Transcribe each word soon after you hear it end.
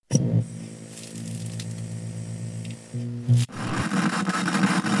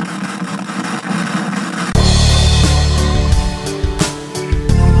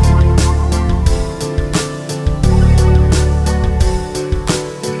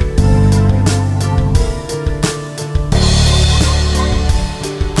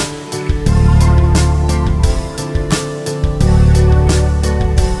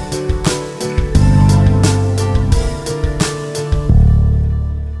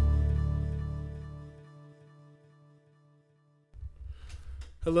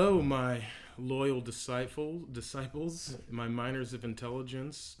Hello, my loyal disciples, my miners of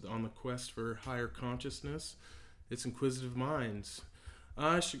intelligence on the quest for higher consciousness. It's Inquisitive Minds.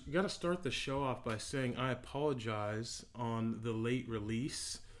 I got to start the show off by saying I apologize on the late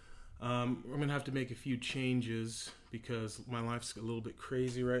release. I'm going to have to make a few changes because my life's a little bit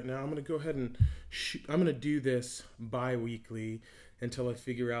crazy right now. I'm going to go ahead and I'm going to do this bi-weekly until I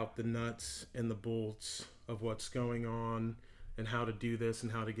figure out the nuts and the bolts of what's going on and how to do this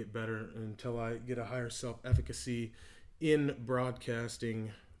and how to get better until I get a higher self-efficacy in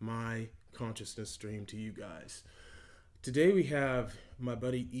broadcasting my consciousness stream to you guys. Today we have my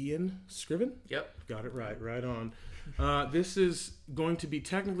buddy Ian Scriven. Yep. Got it right on. This is going to be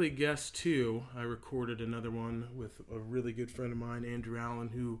technically guest 2. I recorded another one with a really good friend of mine, Andrew Allen,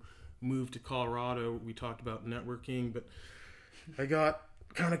 who moved to Colorado. We talked about networking, but I got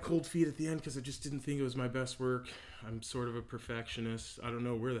kind of cold feet at the end because I just didn't think it was my best work. I'm sort of a perfectionist. I don't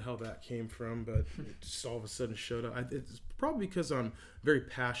know where the hell that came from, but it just all of a sudden showed up. It's probably because I'm very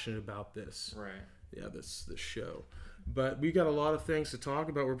passionate about this. Right. Yeah, this show. But we got a lot of things to talk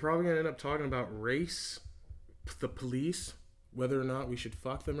about. We're probably going to end up talking about race, the police, whether or not we should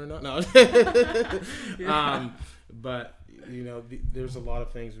fuck them or not. No. But, you know, there's a lot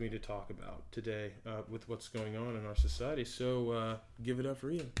of things we need to talk about today with what's going on in our society. So give it up for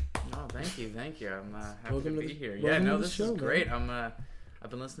Ian. Oh, thank you. I'm happy Welcome to be here. Yeah, no, this show, is great. Man. I've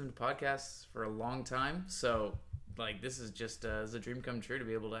been listening to podcasts for a long time, so like this is just it's a dream come true to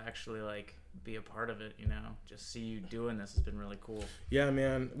be able to actually like be a part of it. You know, just see you doing this has been really cool. Yeah,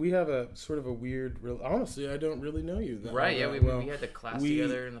 man. We have a sort of a weird. Honestly, I don't really know you. Right? Yeah, we had the class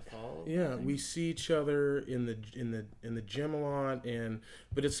together in the fall. Yeah, we see each other in the gym a lot,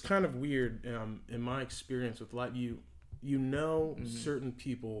 but it's kind of weird. In my experience with life, you know, certain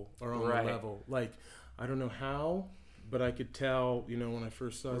people are on the level. Like, I don't know how, but I could tell, you know, when I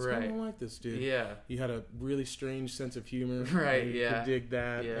first saw it, I don't like this dude. Yeah. You had a really strange sense of humor. Right, you could dig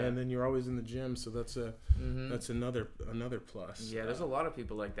that. Yeah. And then you're always in the gym, so that's another plus. Yeah, there's a lot of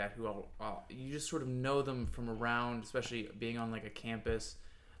people like that who you just sort of know them from around, especially being on like a campus.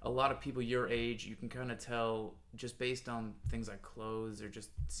 A lot of people your age, you can kind of tell just based on things like clothes or just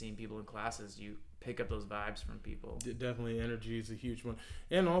seeing people in classes, you pick up those vibes from people. Definitely, energy is a huge one,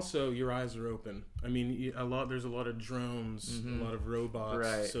 and also your eyes are open. I mean, there's a lot of drones, a lot of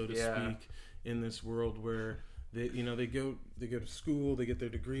robots, so to speak, in this world where they go to school, they get their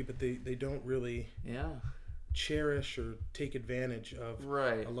degree, but they don't really cherish or take advantage of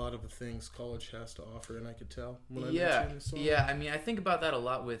a lot of the things college has to offer, and I could tell when I mentioned this song. Yeah, I mean, I think about that a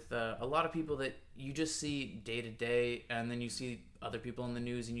lot with a lot of people that you just see day to day, and then you see other people in the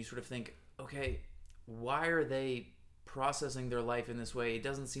news, and you sort of think, okay, why are they processing their life in this way? It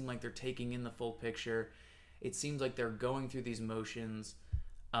doesn't seem like they're taking in the full picture. It seems like they're going through these motions,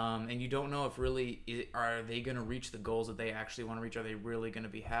 and you don't know if really are they going to reach the goals that they actually want to reach? Are they really going to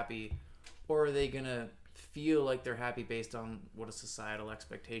be happy, or are they going to feel like they're happy based on what a societal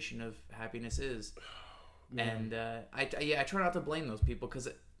expectation of happiness is? And I try not to blame those people because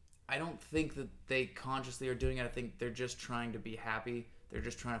I don't think that they consciously are doing it. I think they're just trying to be happy. They're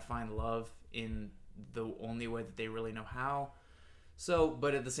just trying to find love in the only way that they really know how. So,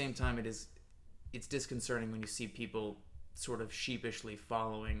 but at the same time, it's disconcerting when you see people sort of sheepishly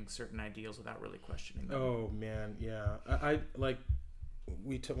following certain ideals without really questioning them. Oh man, yeah. I like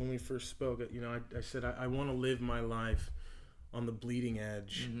when we first spoke. You know, I said I want to live my life on the bleeding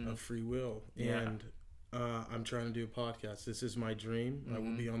edge of free will, and I'm trying to do a podcast. This is my dream. I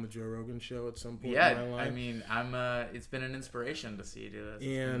will be on the Joe Rogan show at some point in my life. I mean, it's been an inspiration to see you do this. It's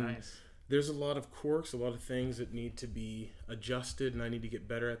been nice. There's a lot of quirks, a lot of things that need to be adjusted, and I need to get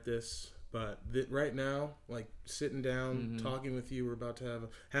better at this. But right now, like sitting down, talking with you, we're about to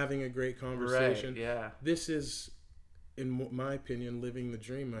having a great conversation. Right, yeah. This is, in my opinion, living the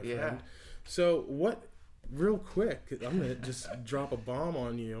dream, my friend. So real quick, I'm going to just drop a bomb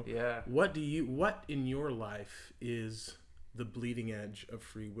on you. Yeah. What in your life is the bleeding edge of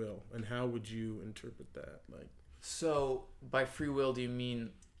free will, and how would you interpret that? So by free will, do you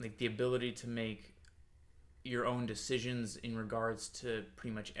mean like the ability to make your own decisions in regards to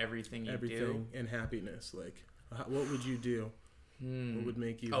pretty much everything you do? Everything, and happiness, What would you do? What would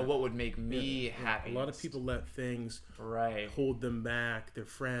make you? What would make me happy? A lot of people let things hold them back. Their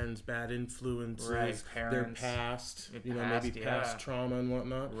friends, bad influences, their past, maybe past trauma and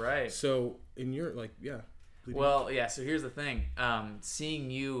whatnot. Right. So in your So here's the thing. Seeing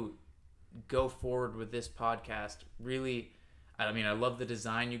you go forward with this podcast really, I mean, I love the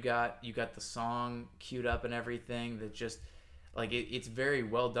design you got. You got the song queued up and everything. That just like it's very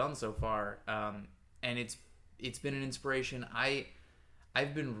well done so far. And it's been an inspiration.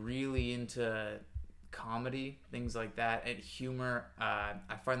 I've been really into comedy, things like that, and humor.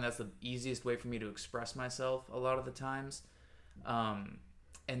 I find that's the easiest way for me to express myself a lot of the times.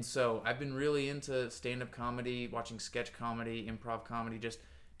 And so I've been really into stand-up comedy, watching sketch comedy, improv comedy, just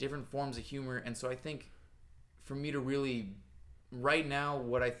different forms of humor. And so I think for me to really, right now,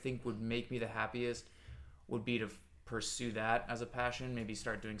 what I think would make me the happiest would be to pursue that as a passion, maybe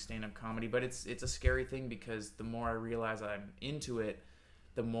start doing stand-up comedy. But it's a scary thing because the more I realize I'm into it,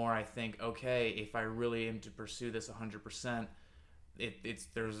 the more I think, okay, if I really am to pursue this 100%,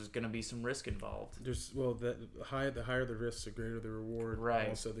 there's going to be some risk involved. The higher the risks, the greater the reward. Right.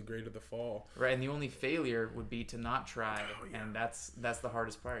 Also, the greater the fall. Right, and the only failure would be to not try, and that's the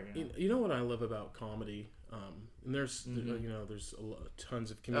hardest part. You know what I love about comedy? And there's there's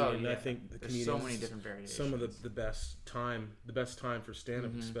tons of comedians. I think the there's so many different variations. Some of the best time for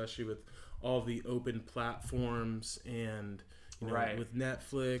stand-up, especially with all the open platforms and. With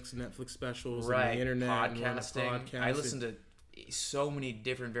Netflix specials, and the internet, podcasting. I listen to so many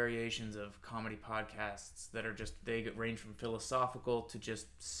different variations of comedy podcasts that are they range from philosophical to just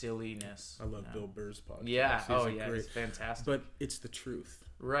silliness. I love Bill Burr's podcast. Yeah, it's fantastic. But it's the truth,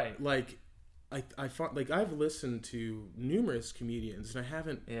 right? Like. I find I've listened to numerous comedians and I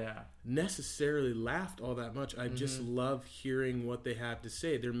haven't necessarily laughed all that much. I just love hearing what they have to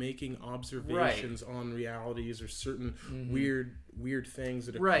say. They're making observations on realities or certain weird things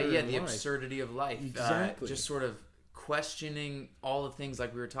that occur in the life. Absurdity of life. Exactly. Just sort of questioning all the things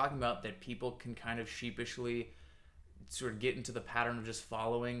like we were talking about that people can kind of sheepishly sort of get into the pattern of just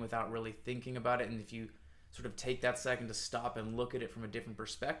following without really thinking about it. And if you sort of take that second to stop and look at it from a different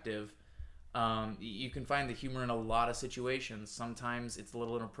perspective, you can find the humor in a lot of situations. Sometimes it's a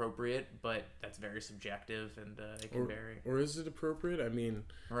little inappropriate, but that's very subjective and it can vary. Or is it appropriate? I mean,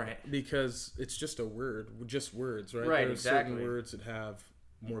 because it's just a word, just words, right? Right, there are exactly. certain words that have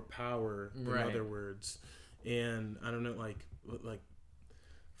more power than other words. And I don't know, like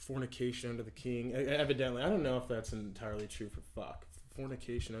fornication under the king. Evidently, I don't know if that's entirely true for fuck.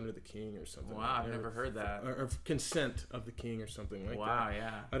 Fornication under the king or something. Wow, I've never heard that. Or consent of the king or something like that. Wow,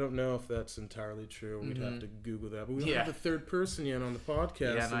 yeah. I don't know if that's entirely true. We'd have to Google that. But we don't have a third person yet on the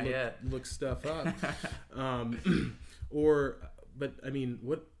podcast to look stuff up. But I mean,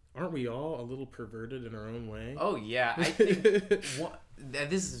 aren't we all a little perverted in our own way? Oh, yeah. I think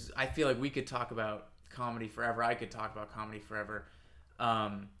I feel like we could talk about comedy forever. I could talk about comedy forever.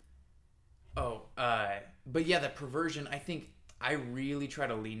 But yeah, that perversion, I think I really try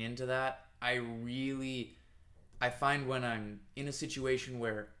to lean into that. I find when I'm in a situation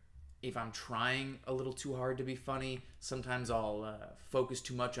where if I'm trying a little too hard to be funny, sometimes I'll focus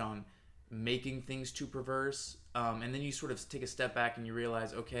too much on making things too perverse. And then you sort of take a step back and you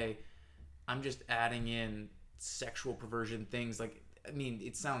realize, okay, I'm just adding in sexual perversion things. Like, I mean,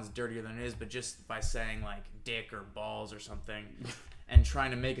 it sounds dirtier than it is, but just by saying like dick or balls or something and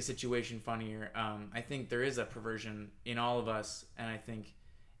trying to make a situation funnier, I think there is a perversion in all of us, and I think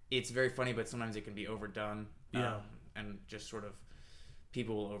it's very funny, but sometimes it can be overdone. And just sort of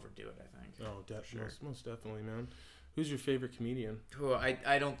people will overdo it, I think. Oh, definitely. Sure. Most definitely, man. Who's your favorite comedian? Oh,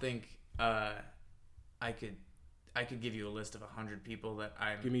 I don't think I could give you a list of 100 people that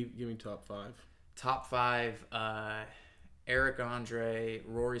I'm... Give me top 5. Top 5, Eric Andre,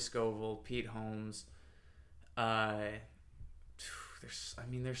 Rory Scovel, Pete Holmes.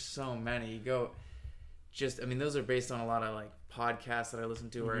 There's so many. Those are based on a lot of like podcasts that I listen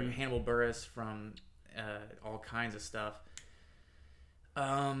to, or Hannibal Buress from all kinds of stuff.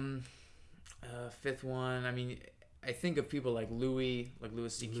 Fifth one, I mean, I think of people like Louis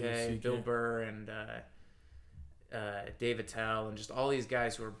C.K., Bill Burr, and Dave Attell, and just all these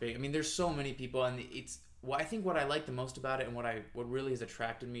guys who are big. I mean, there's so many people, and I think what I like the most about it, and what really has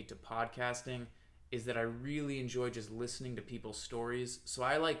attracted me to podcasting, is that I really enjoy just listening to people's stories. So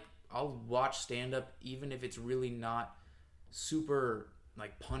I'll watch stand-up even if it's really not super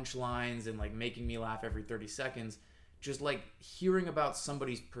like punchlines and like making me laugh every 30 seconds. Just like hearing about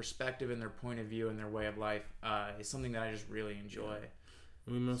somebody's perspective and their point of view and their way of life is something that I just really enjoy.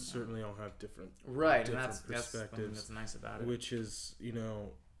 We most certainly all have different perspectives. That's nice about it. Which is,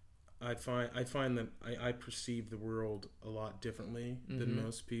 I find that I perceive the world a lot differently than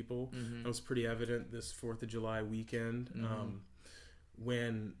most people. That was pretty evident this 4th of July weekend.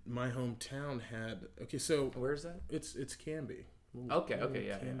 When my hometown had so where's that? It's Canby.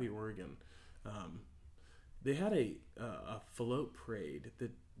 Canby, Oregon. They had a float parade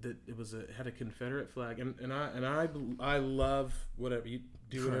that it had a Confederate flag, and I love whatever you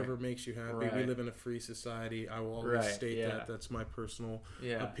do, whatever makes you happy. We live in a free society. I will always state that. That's my personal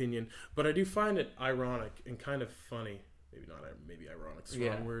opinion. But I do find it ironic and kind of funny. Maybe ironic's the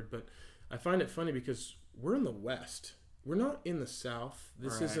wrong word, but I find it funny because we're in the West. We're not in the South.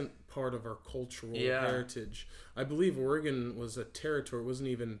 This isn't part of our cultural heritage. I believe Oregon was a territory. It wasn't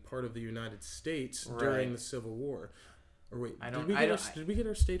even part of the United States during the Civil War. Or wait, did we get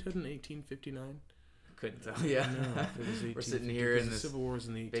our statehood in 1859? Couldn't tell. Yeah. No, it was we're sitting here in this Civil Wars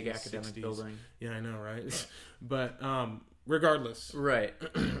in the 1860s. Big academic building. Yeah, I know, right? But regardless. Right.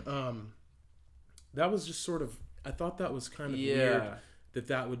 That was just sort of, I thought that was kind of weird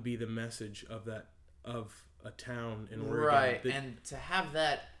that would be the message of a town in Oregon. Right, and to have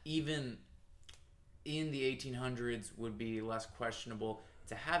that even in the 1800s would be less questionable.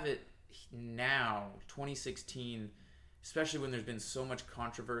 To have it now, 2016, especially when there's been so much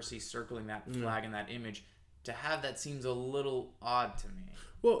controversy circling that flag and that image, to have that seems a little odd to me.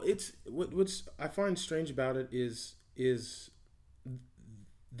 Well, it's what's I find strange about it is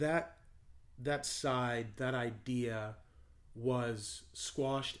that side, that idea was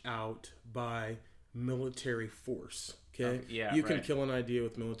squashed out by military force. Okay? You can kill an idea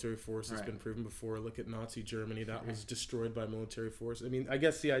with military force. It's been proven before. Look at Nazi Germany. That was destroyed by military force. I mean, I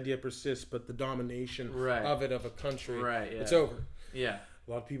guess the idea persists, but the domination of a country, it's over. Yeah.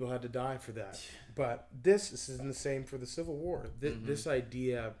 A lot of people had to die for that. But this is the same for the Civil War. This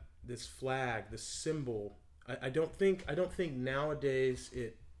idea, this flag, this symbol, I don't think nowadays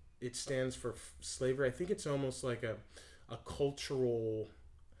it stands for slavery. I think it's almost like a cultural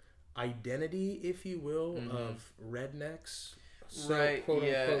identity, if you will, of rednecks. So, quote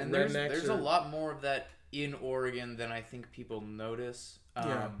unquote, and there's a lot more of that in Oregon than I think people notice.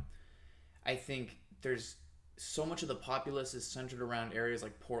 I think there's so much of the populace is centered around areas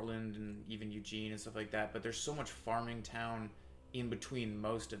like Portland and even Eugene and stuff like that, but there's so much farming town in between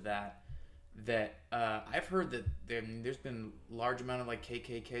most of that I've heard that there's been large amount of like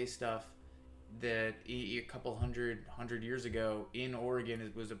KKK stuff that a couple hundred years ago in Oregon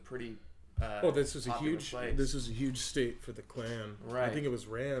it was a pretty this was a huge state for the Klan. Right. I think it was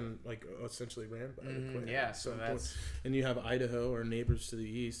essentially ran by the Klan. Yeah, so that's... And you have Idaho, our neighbors to the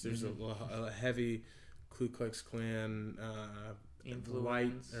east. There's a heavy Ku Klux Klan influence.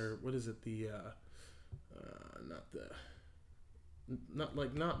 White, or what is it? Not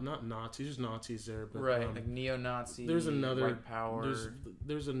Nazis. There's Nazis there, but like neo-Nazi. There's another white power.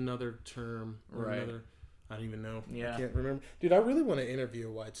 There's another term. I don't even know. Yeah. I can't remember. Dude, I really want to interview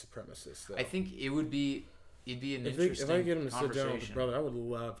a white supremacist, though. I think it'd be an interesting if I get him to sit down with a brother, I would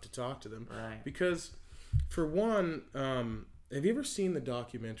love to talk to them. Right. Because, for one, have you ever seen the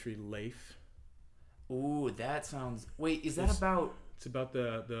documentary Leif? Ooh, that sounds... Wait, is that about... It's about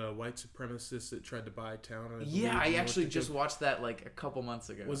the white supremacists that tried to buy a town. I actually just watched that like a couple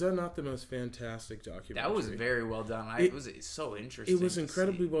months ago. Was that not the most fantastic documentary? That was very well done. It was so interesting. It was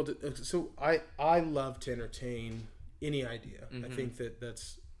incredibly well done. So I love to entertain any idea. I think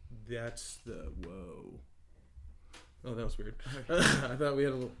that's the whoa. Oh, that was weird. I thought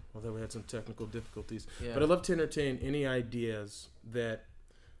we had some technical difficulties. Yeah. But I love to entertain any ideas that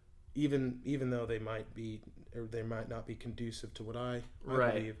even though they might not be conducive to what I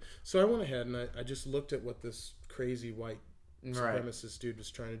believe. So I went ahead and I just looked at what this crazy white supremacist dude was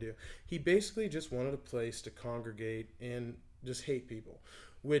trying to do. He basically just wanted a place to congregate and just hate people,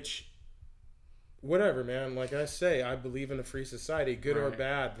 which, whatever, man. Like I say, I believe in a free society, good or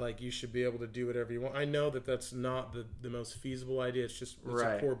bad. Like, you should be able to do whatever you want. I know that that's not the most feasible idea. It's just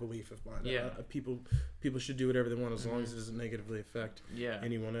a core belief of mine. Yeah. People should do whatever they want as long as it doesn't negatively affect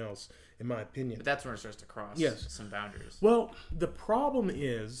anyone else, in my opinion. But that's where it starts to cross some boundaries. Well, the problem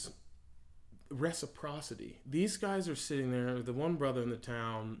is reciprocity. These guys are sitting there, the one brother in the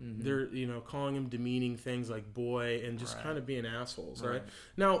town, they're calling him demeaning things like boy and just kind of being assholes, right?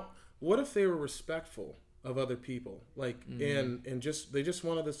 Now, what if they were respectful of other people, like and they just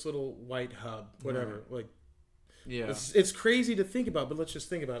wanted this little white hub, whatever, like it's crazy to think about, but let's just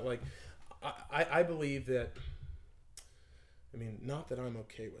think about it. Like I believe that. I mean, not that I'm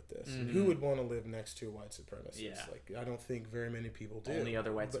okay with this. Who would want to live next to a white supremacist? Yeah. Like, I don't think very many people do. Only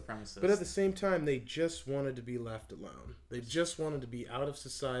other white supremacists. But at the same time, they just wanted to be left alone. They just wanted to be out of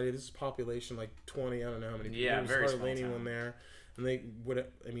society. This is population like 20, I don't know how many people. Yeah, very small anyone there.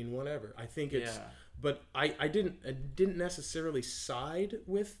 and whatever. I think it's, but I didn't necessarily side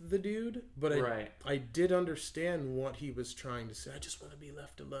with the dude, but I did understand what he was trying to say. I just want to be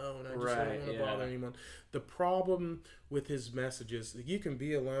left alone. I just don't want to bother anyone. The problem with his messages, you can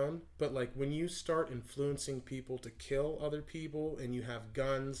be alone, but like when you start influencing people to kill other people, and you have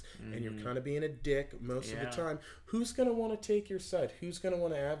guns, and you're kind of being a dick most of the time, who's going to want to take your side? Who's going to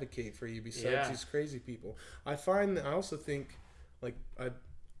want to advocate for you besides these crazy people? I also think, like, I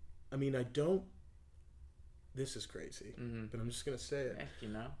don't. This is crazy, but I'm just gonna say it.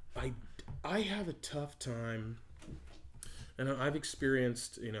 I have a tough time, and I've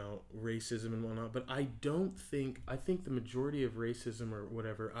experienced racism and whatnot, but I think the majority of racism or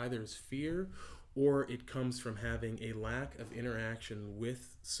whatever either is fear, or it comes from having a lack of interaction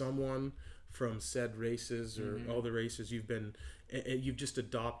with someone from said races or all the races you've just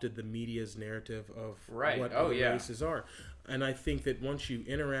adopted the media's narrative of what other races are, and I think that once you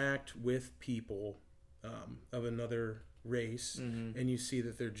interact with people of another race, and you see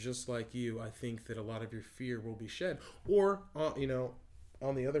that they're just like you, I think that a lot of your fear will be shed. Or,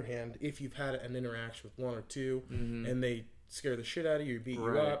 on the other hand, if you've had an interaction with one or two, and they scare the shit out of you, beat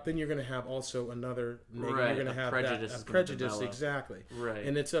you up, then you're going to have also another negative. You're going to have a prejudice, exactly. Right.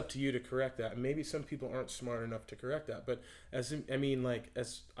 And it's up to you to correct that. And maybe some people aren't smart enough to correct that. But as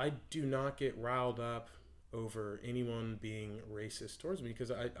I do not get riled up over anyone being racist towards me, because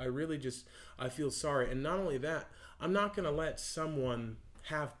I really just, I feel sorry. And not only that, I'm not going to let someone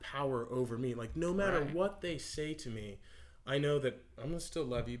have power over me. Like, no matter what they say to me, I know that I'm going to still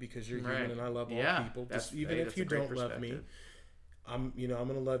love you because you're human and I love all people. Just, even if you don't love me, I'm going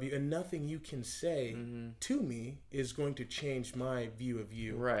to love you. And nothing you can say to me is going to change my view of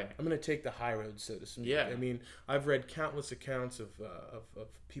you. Right. I'm going to take the high road, so to speak. Yeah. I mean, I've read countless accounts of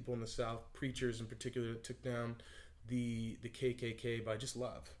people in the South, preachers in particular, that took down the KKK by just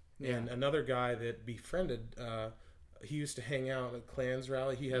love. Yeah. And another guy that befriended, he used to hang out at Klan's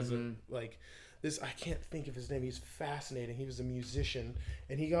rally. He has I can't think of his name. He's fascinating. He was a musician,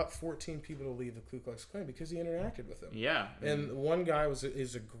 and he got 14 people to leave the Ku Klux Klan because he interacted with them. Yeah. And one guy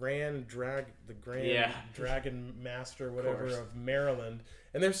is a Dragon Master, whatever, of Maryland,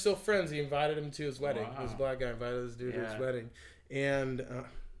 and they're still friends. He invited him to his wedding. Wow. This black guy invited this dude to his wedding, and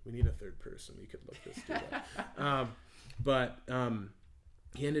we need a third person. We could look this dude up. But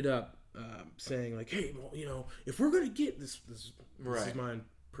he ended up saying, like, hey, well, if we're gonna get this is my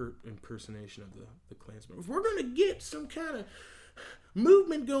impersonation of the Klansman. If we're going to get some kind of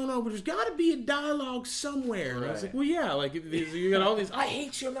movement going on, there's got to be a dialogue somewhere. And I was like, well, yeah, like, you got all these, I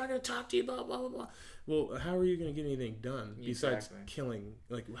hate you, I'm not going to talk to you, blah, blah, blah, blah. Well, how are you going to get anything done besides killing?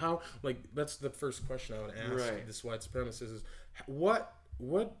 Like, how, like, that's the first question I would ask this white supremacist is, what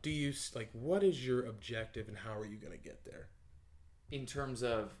do you, like, what is your objective and how are you going to get there? In terms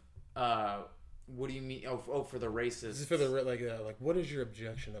of, what do you mean? Oh, for the racists. This is for the like. What is your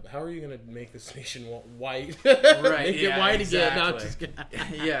objection of? How are you going to make this nation white? Right. Make it white again. Not just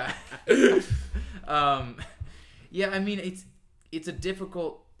yeah. Yeah. I mean, it's a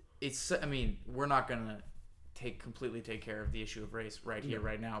difficult. I mean, we're not going to completely take care of the issue of race right here,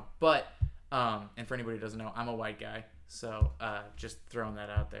 right now. But and for anybody who doesn't know, I'm a white guy, so just throwing that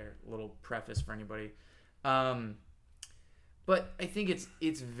out there. A little preface for anybody. But I think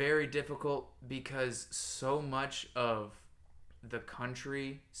it's very difficult because so much of the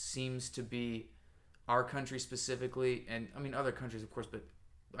country seems to be, our country specifically, and I mean other countries of course, but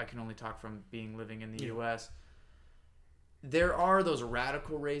I can only talk from living in the U.S. There are those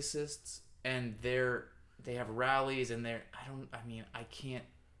radical racists, and they have rallies, and I can't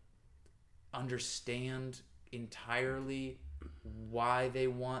understand entirely why they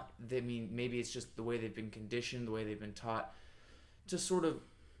want. I mean, maybe it's just the way they've been conditioned, the way they've been taught. To sort of,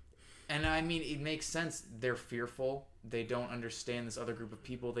 and I mean, it makes sense. They're fearful. They don't understand this other group of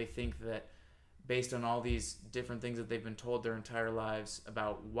people. They think that based on all these different things that they've been told their entire lives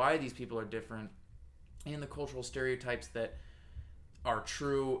about why these people are different and the cultural stereotypes that are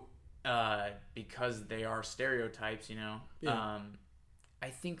true because they are stereotypes, Yeah. I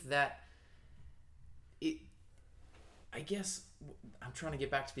think that I guess I'm trying to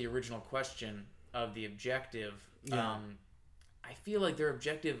get back to the original question of the objective. Yeah. I feel like their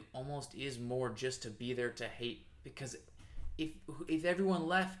objective almost is more just to be there to hate, because if everyone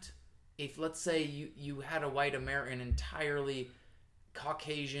left, if let's say you had a white American entirely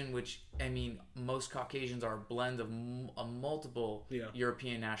Caucasian, which I mean most Caucasians are a blend of multiple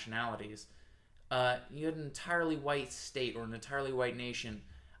European nationalities, you had an entirely white state or an entirely white nation,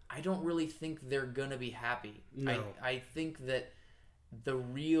 I don't really think they're gonna be happy. No. I think that the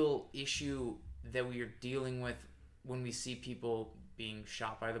real issue that we are dealing with when we see people being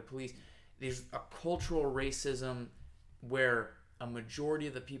shot by the police, there's a cultural racism where a majority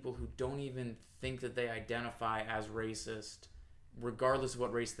of the people who don't even think that they identify as racist, regardless of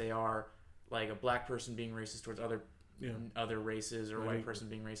what race they are, like a black person being racist towards other races, or a white person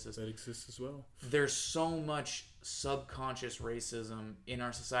being racist, that exists as well. There's so much subconscious racism in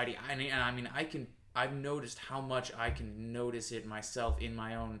our society. I've noticed how much I can notice it myself in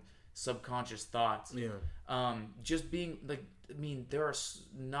my own subconscious thoughts. Yeah. Just being like, there are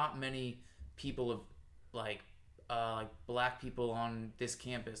not many people of like black people on this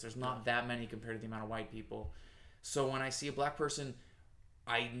campus. There's not that many compared to the amount of white people. So when I see a black person,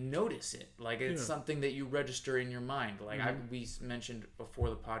 I notice it. Like, it's something that you register in your mind. Like, we mentioned before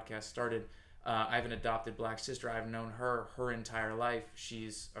the podcast started, I have an adopted black sister. I've known her entire life.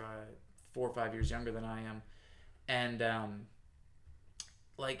 She's 4 or 5 years younger than I am. And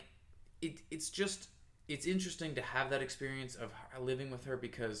it's interesting to have that experience of living with her,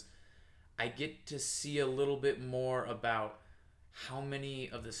 because I get to see a little bit more about how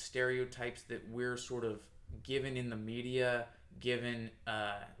many of the stereotypes that we're sort of given in the media, given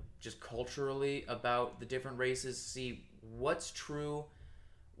just culturally about the different races, see what's true,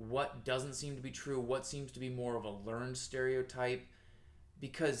 what doesn't seem to be true, what seems to be more of a learned stereotype.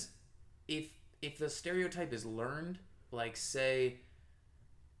 Because if the stereotype is learned, like, say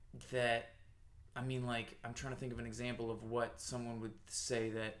that, I'm trying to think of an example of what someone would say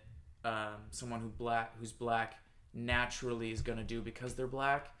that someone who's black naturally is going to do because they're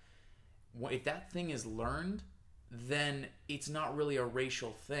black. If that thing is learned, then it's not really a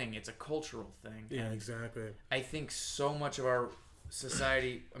racial thing. It's a cultural thing. Yeah, and exactly. I think so much of our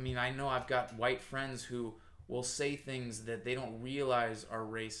society, I know I've got white friends who will say things that they don't realize are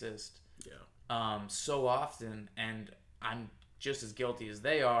racist. Yeah. So often, and I'm just as guilty as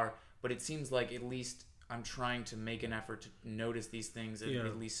they are, but it seems like at least I'm trying to make an effort to notice these things and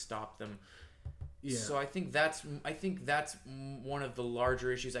at least stop them. Yeah. So I think that's one of the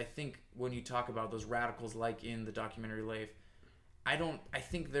larger issues. I think when you talk about those radicals, like in the documentary Leif, I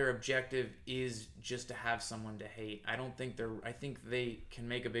think their objective is just to have someone to hate. I think they can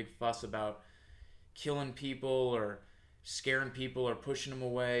make a big fuss about killing people or scaring people or pushing them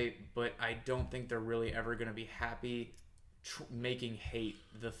away, but I don't think they're really ever going to be happy making hate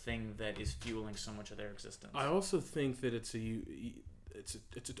the thing that is fueling so much of their existence. I also think that it's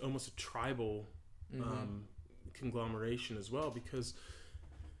almost a tribal conglomeration as well, because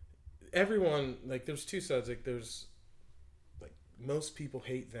everyone, like, there's two sides. Like, there's, like, most people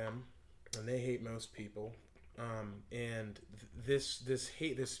hate them and they hate most people, and this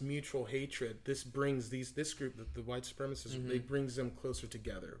hate, this mutual hatred, this brings this group, the white supremacists, they brings them closer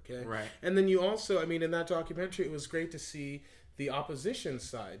together. Okay, right. And then you also, in that documentary, it was great to see the opposition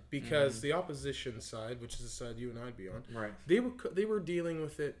side, because the opposition side, which is the side you and I'd be on, right, they were dealing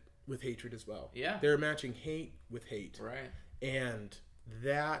with it with hatred as well. Yeah, they're matching hate with hate, right, and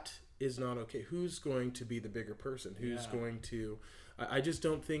that is not okay. Who's going to be the bigger person? Who's going to? I just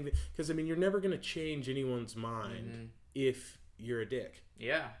don't think that, because you're never going to change anyone's mind if you're a dick.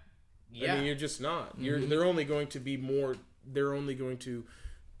 Yeah. You're just not. They're only going to be more. They're only going to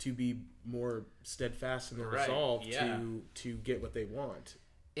be more steadfast in their resolve to get what they want.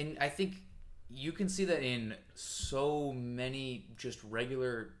 And I think you can see that in so many just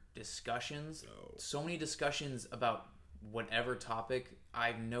regular discussions. So many discussions about whatever topic.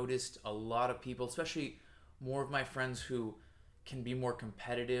 I've noticed a lot of people, especially more of my friends who can be more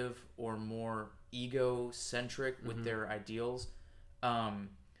competitive or more egocentric with their ideals.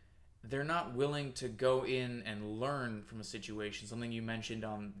 They're not willing to go in and learn from a situation. Something you mentioned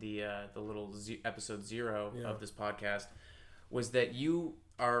on the little episode 0 of this podcast was that you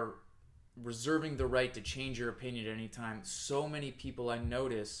are reserving the right to change your opinion at any time. So many people I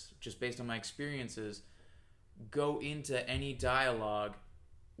notice, just based on my experiences, go into any dialogue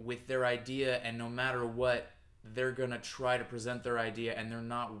with their idea, and no matter what, they're going to try to present their idea, and they're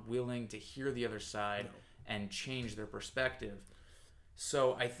not willing to hear the other side and change their perspective.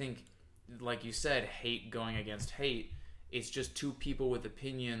 So I think, like you said, hate going against hate, it's just two people with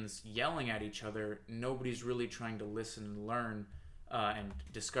opinions yelling at each other. Nobody's really trying to listen and learn and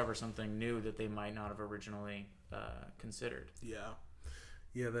discover something new that they might not have originally considered.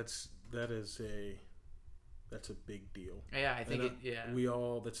 Yeah, that's a big deal. Yeah, I think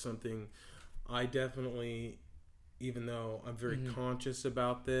that's something I definitely, even though I'm very conscious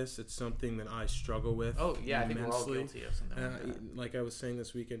about this, it's something that I struggle with. Oh yeah, immensely. I think we're all guilty of something like that. Like I was saying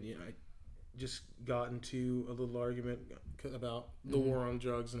this weekend, I just got into a little argument about the war on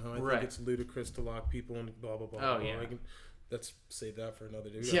drugs and how I think it's ludicrous to lock people and blah blah blah. Oh yeah. Let's save that for another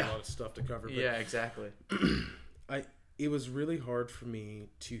day. We got a lot of stuff to cover. But, yeah, exactly. it was really hard for me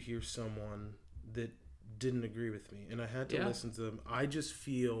to hear someone that didn't agree with me, and I had to listen to them. I just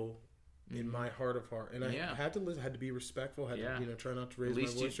feel in my heart of heart, and I had to listen, had to be respectful, had to try not to raise my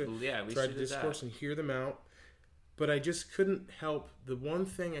voice, try to discourse and hear them out. But I just couldn't help. The one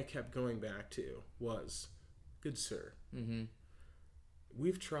thing I kept going back to was, good sir,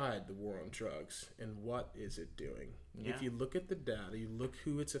 we've tried the war on drugs, and what is it doing? Yeah. If you look at the data, you look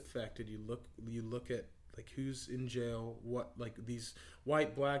who it's affected, you look at like who's in jail, what, like these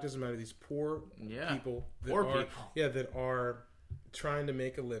white, black, doesn't matter, these poor people that are trying to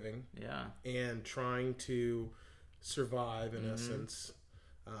make a living and trying to survive in essence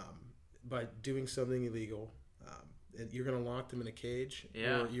by doing something illegal. You're going to lock them in a cage,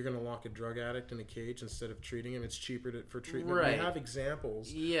 or you're going to lock a drug addict in a cage instead of treating him. It's cheaper for treatment. Right. We have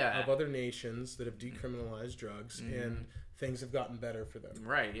examples of other nations that have decriminalized drugs, and things have gotten better for them.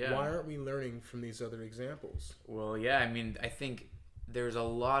 Right, yeah. Why aren't we learning from these other examples? Well, yeah, I mean, I think there's a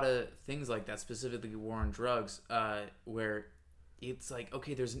lot of things like that, specifically war on drugs, where it's like,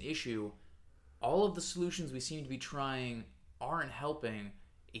 okay, there's an issue. All of the solutions we seem to be trying aren't helping.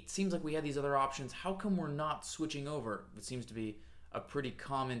 It seems like we have these other options. How come we're not switching over? It seems to be a pretty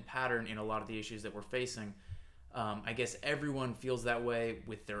common pattern in a lot of the issues that we're facing. I guess everyone feels that way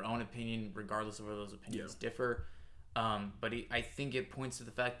with their own opinion, regardless of whether those opinions differ. But I think it points to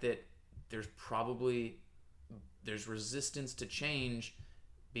the fact that there's resistance to change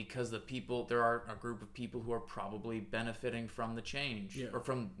because there are a group of people who are probably benefiting from the change or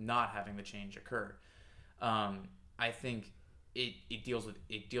from not having the change occur. I think it deals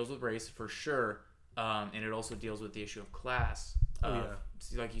with race for sure, and it also deals with the issue of class.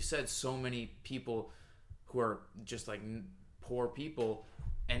 Like you said, so many people who are just like poor people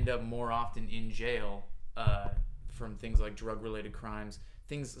end up more often in jail from things like drug-related crimes,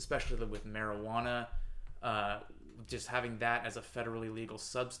 things especially with marijuana, just having that as a federally legal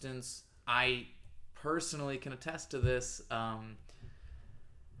substance. I personally can attest to this.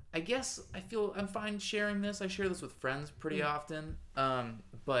 I guess I feel I'm fine sharing this. I share this with friends pretty often.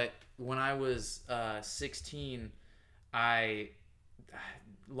 But when I was 16,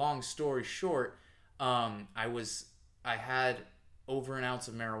 long story short, I had over an ounce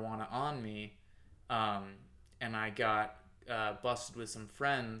of marijuana on me, and I got busted with some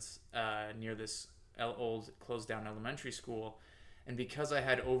friends near this old closed down elementary school. And because I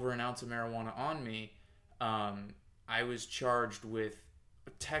had over an ounce of marijuana on me, I was charged with,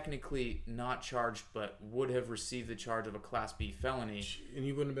 technically not charged, but would have received the charge of a Class B felony. And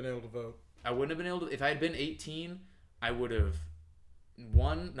you wouldn't have been able to vote? I wouldn't have been able to. If I had been 18, I would have,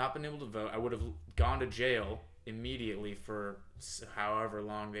 not been able to vote. I would have gone to jail immediately for however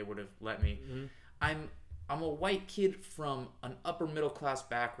long they would have let me. I'm a white kid from an upper middle class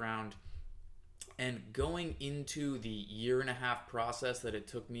background, and going into the 1.5-year process that it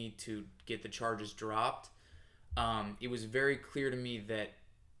took me to get the charges dropped, it was very clear to me that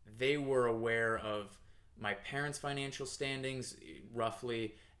they were aware of my parents' financial standings,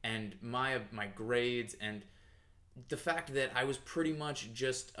 roughly, and my grades, and the fact that I was pretty much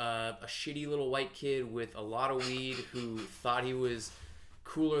just a shitty little white kid with a lot of weed who thought he was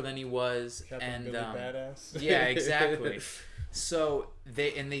cooler than he was. Captain Billy Badass. Yeah, exactly. So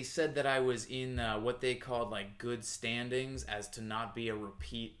they said that I was in what they called like good standings as to not be a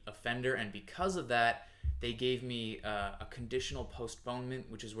repeat offender, and because of that, they gave me a conditional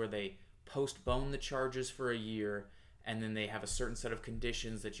postponement, which is where they postpone the charges for a year, and then they have a certain set of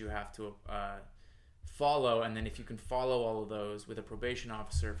conditions that you have to follow, and then if you can follow all of those with a probation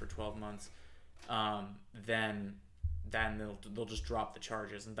officer for 12 months, then they'll just drop the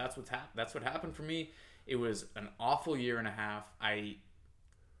charges, and that's what happened for me. It was an awful 1.5 years.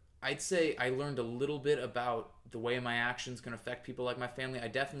 I'd say I learned a little bit about the way my actions can affect people like my family. I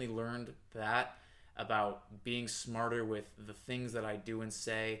definitely learned that about being smarter with the things that I do and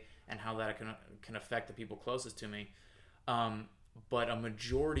say, and how that can affect the people closest to me. But a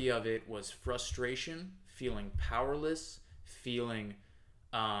majority of it was frustration, feeling powerless, feeling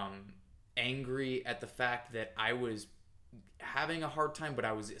angry at the fact that I was having a hard time, but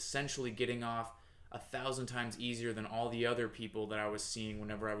I was essentially getting off 1,000 times easier than all the other people that I was seeing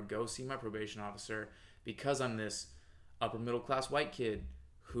whenever I would go see my probation officer, because I'm this upper middle class white kid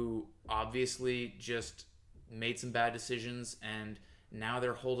who obviously just made some bad decisions, and now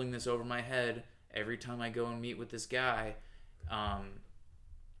they're holding this over my head every time I go and meet with this guy.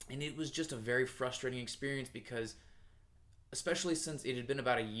 And it was just a very frustrating experience, because especially since it had been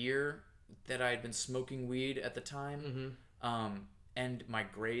about a year that I had been smoking weed at the time, and my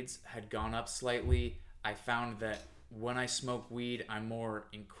grades had gone up slightly. I found that when I smoke weed, I'm more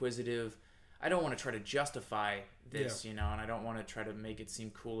inquisitive. I don't want to try to justify this, and I don't want to try to make it seem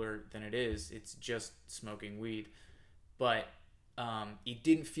cooler than it is. It's just smoking weed. But it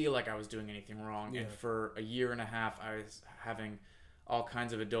didn't feel like I was doing anything wrong. And for a year and a half, I was having all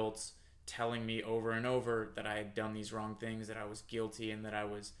kinds of adults telling me over and over that I had done these wrong things, that I was guilty, and that I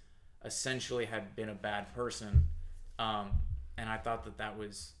was essentially had been a bad person. And I thought that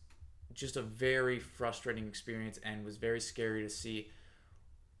was just a very frustrating experience and was very scary to see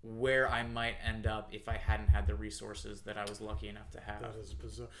where I might end up if I hadn't had the resources that I was lucky enough to have. That is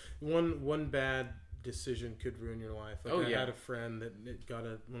bizarre. One bad decision could ruin your life. I had a friend that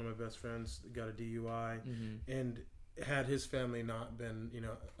one of my best friends got a DUI, and had his family not been,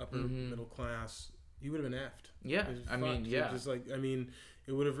 upper middle class, he would have been effed. Yeah,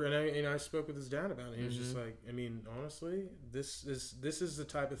 It would have. And I spoke with his dad about it. He was just like, honestly, this is the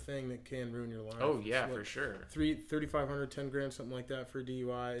type of thing that can ruin your life. Oh yeah, for sure. $3,500, 10 grand, something like that for a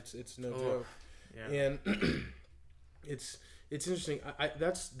DUI. It's no joke. Yeah. And it's interesting.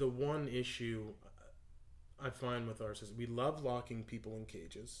 That's the one issue I find with our system. We love locking people in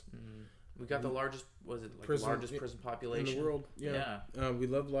cages. We got the largest, largest prison population in the world. Yeah. We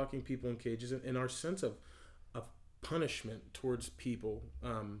love locking people in cages, and our sense of punishment towards people,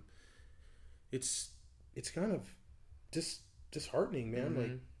 it's kind of disheartening, man.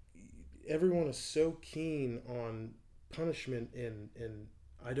 Like, everyone is so keen on punishment, and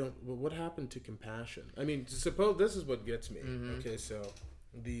what happened to compassion? I mean, suppose this is what gets me. Okay, so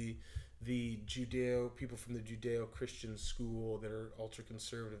the people from the Judeo-Christian school that are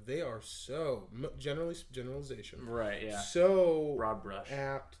ultra-conservative, they are so generalization, right? Yeah, so broad brush,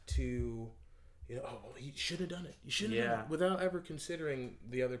 apt to, he shouldn't have done it. You shouldn't have done it, without ever considering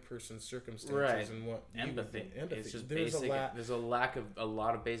the other person's circumstances and what empathy. It's just there's basic. There's a lack of a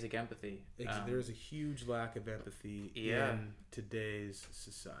lot of basic empathy. There's a huge lack of empathy in today's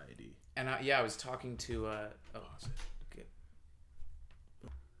society. And I was talking to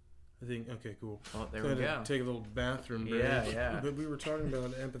I think, okay, cool. Oh, there we go. Take a little bathroom break. Yeah. But we were talking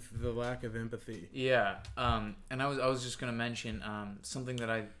about empathy, the lack of empathy. Yeah. And I was just going to mention something that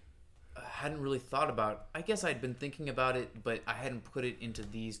I hadn't really thought about. I guess I'd been thinking about it, but I hadn't put it into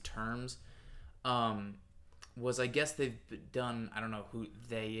these terms. I guess they've done, I don't know who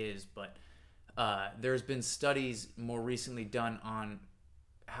they is, but there's been studies more recently done on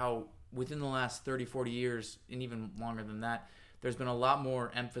how within the last 30, 40 years, and even longer than that, there's been a lot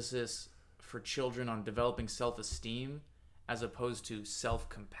more emphasis for children on developing self-esteem as opposed to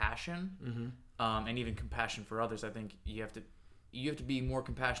self-compassion, and even compassion for others. I think you have to be more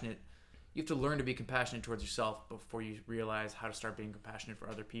compassionate. You have to learn to be compassionate towards yourself before you realize how to start being compassionate for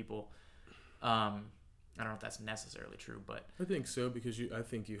other people. I don't know if that's necessarily true, but I think so, because I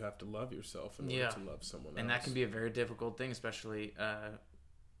think you have to love yourself in order to love someone else. And that can be a very difficult thing, especially.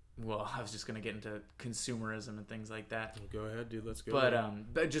 I was just going to get into consumerism and things like that. Go ahead, dude. Let's go.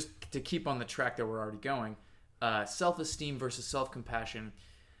 But just to keep on the track that we're already going, self-esteem versus self-compassion.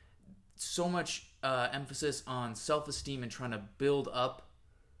 So much emphasis on self-esteem and trying to build up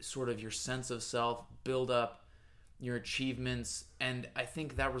sort of your sense of self, build up your achievements, and I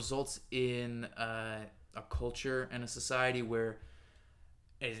think that results in a culture and a society where,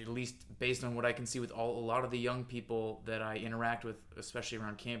 at least based on what I can see with a lot of the young people that I interact with, especially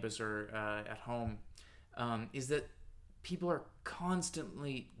around campus or at home, is that people are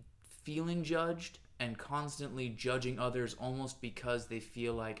constantly feeling judged and constantly judging others almost because they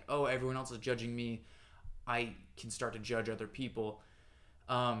feel like, oh, everyone else is judging me, I can start to judge other people.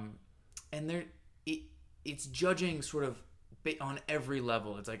 And it's judging sort of on every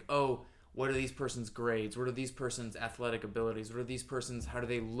level. It's like, oh, what are these person's grades? What are these person's athletic abilities? What are these person's, how do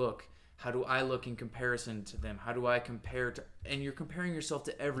they look? How do I look in comparison to them? How do I compare to, and you're comparing yourself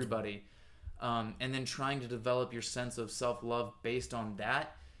to everybody. And then trying to develop your sense of self-love based on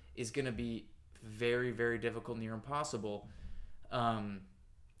that is going to be very, very difficult, near impossible.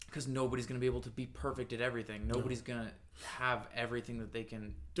 Because nobody's going to be able to be perfect at everything. Nobody's going to have everything that they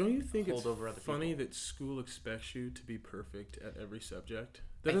can. Don't you think hold over other funny people. That school expects you to be perfect at every subject?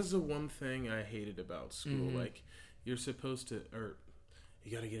 That is the one thing I hated about school. Like, you're supposed to, or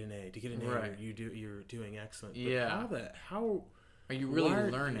you got to get an A. To get an right. A, you're doing excellent. But how are you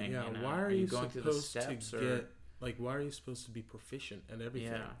really learning? Yeah. Why are you going through the steps? Why are you supposed to be proficient at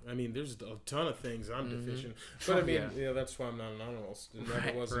everything? Yeah. I mean, there's a ton of things I'm deficient. But I mean, that's why I'm not an honor roll student.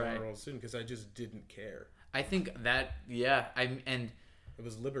 I wasn't an honor roll student because I just didn't care. I think that, and it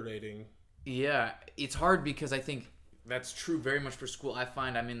was liberating. Yeah, it's hard because I think that's true very much for school. I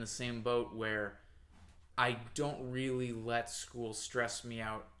find I'm in the same boat where I don't really let school stress me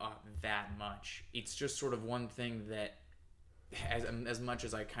out that much. It's just sort of one thing that as much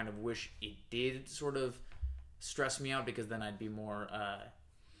as I kind of wish it did sort of stress me out, because then I'd be more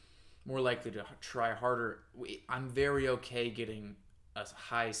likely to try harder. I'm very okay getting a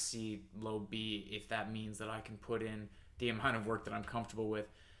high C, low B, if that means that I can put in the amount of work that I'm comfortable with.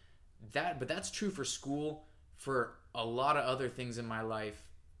 But that's true for school. For a lot of other things in my life,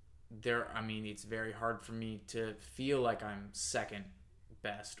 it's very hard for me to feel like I'm second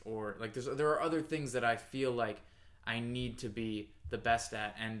best, or like there are other things that I feel like I need to be the best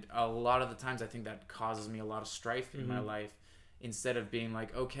at, and a lot of the times I think that causes me a lot of strife in my life. Instead of being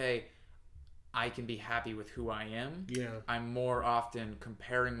like, okay, I can be happy with who I am. I'm more often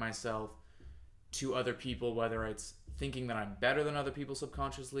comparing myself to other people, whether it's thinking that I'm better than other people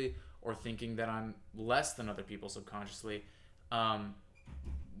subconsciously, or thinking that I'm less than other people subconsciously, and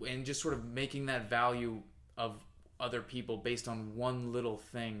just sort of making that value of other people based on one little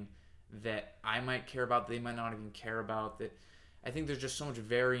thing that I might care about, they might not even care about. That I think there's just so much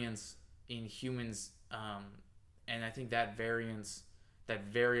variance in humans, and I think that variance,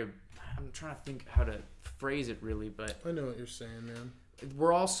 I'm trying to think how to phrase it really, but I know what you're saying, man.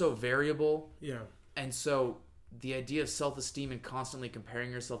 We're all so variable. Yeah. And so the idea of self-esteem and constantly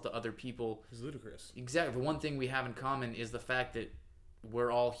comparing yourself to other people is ludicrous. Exactly. The one thing we have in common is the fact that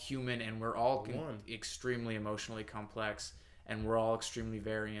we're all human, and we're all extremely emotionally complex, and we're all extremely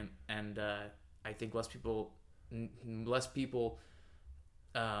variant. And I think less people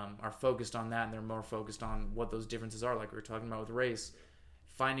are focused on that, and they're more focused on what those differences are, like we were talking about with race,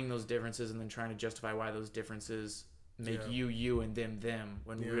 finding those differences and then trying to justify why those differences make you and them,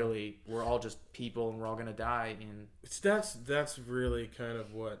 when really we're all just people, and we're all gonna die. That's really kind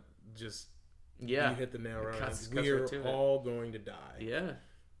of what just you hit the nail right on. We're all going to die.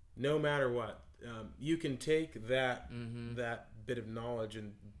 No matter what. You can take that bit of knowledge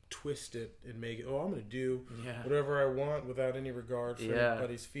and twist it and make it, I'm going to do whatever I want without any regard for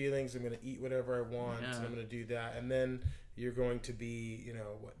anybody's feelings. I'm going to eat whatever I want, and I'm going to do that. And then you're going to be,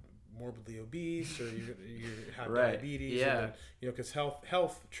 morbidly obese, or you have diabetes. And then, because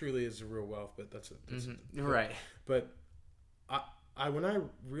health truly is a real wealth, but that's right. But when I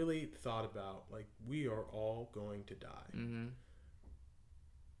really thought about, like, we are all going to die,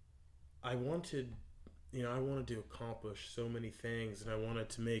 I wanted to accomplish so many things, and I wanted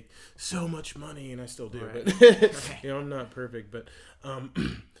to make so much money, and I still do, but I'm not perfect, but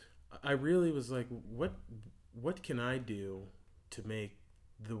I really was like, what can I do to make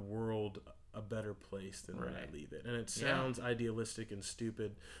the world a better place than when I leave it? And it sounds idealistic and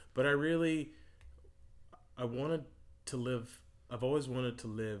stupid, but I've always wanted to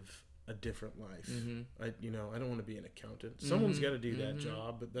live a different life. I don't want to be an accountant. Someone's got to do that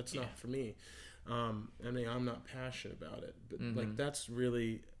job, but that's not for me. I'm not passionate about it, but like, that's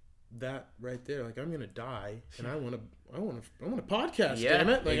really that right there. Like, I'm gonna die, and I want to podcast. Damn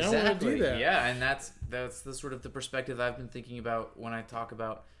it! Like, exactly. I want to do that. Yeah, and that's the sort of the perspective I've been thinking about when I talk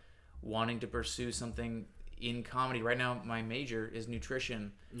about wanting to pursue something in comedy. Right now, my major is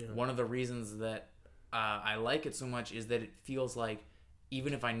nutrition. One of the reasons that I like it so much is that it feels like,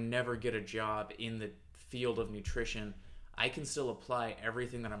 even if I never get a job in the field of nutrition, I can still apply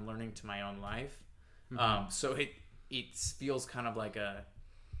everything that I'm learning to my own life. So it feels kind of like a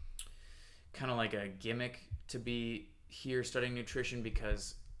gimmick to be here studying nutrition,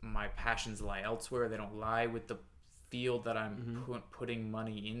 because my passions lie elsewhere. They don't lie with the field that I'm putting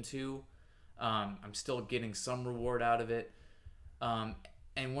money into. I'm still getting some reward out of it.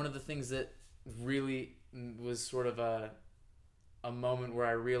 And one of the things that really was sort of a moment where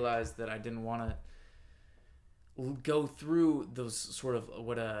I realized that I didn't want to go through those sort of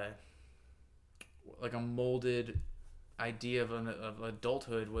like a molded idea of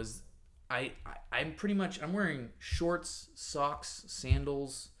adulthood was I'm wearing shorts, socks,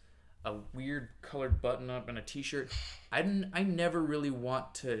 sandals, a weird colored button up, and a t-shirt. I never really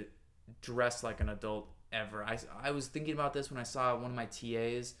want to dress like an adult ever. I was thinking about this when I saw one of my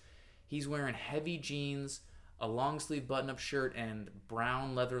TAs. He's wearing heavy jeans, a long sleeve button up shirt, and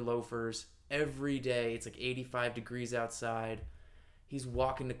brown leather loafers every day. It's like 85 degrees outside. He's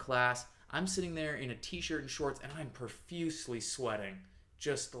walking to class. I'm sitting there in a t-shirt and shorts, and I'm profusely sweating.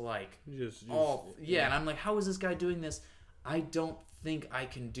 And I'm like, how is this guy doing this? I don't think I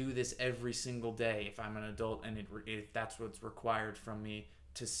can do this every single day if I'm an adult, and if that's what's required from me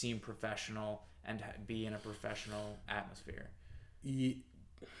to seem professional and be in a professional atmosphere. Yeah,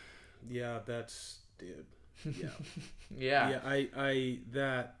 that's, dude. Yeah. I'm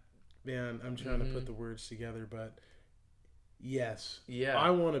trying to put the words together, but Yes. Yeah.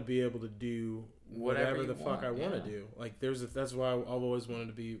 I want to be able to do whatever the fuck I want to yeah. do. Like, that's why I've always wanted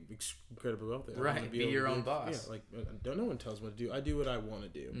to be incredibly wealthy. Right. Be your own boss. Yeah. Like, no one tells me what to do. I do what I want to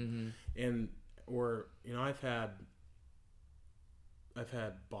do. And, or, I've had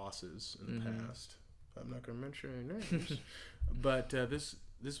bosses in the past. I'm not going to mention any names. But this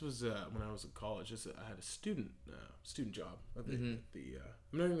was when I was in college. I had a student job. At the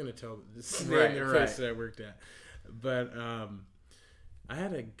I'm not even going to tell this name the place that I worked at. But I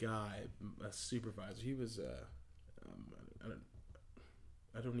had a guy, a supervisor. He was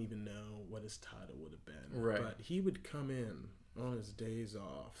I don't even know what his title would have been. Right. But he would come in on his days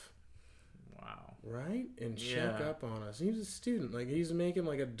off. Wow. Right? And check up on us. He was a student. Like, he's making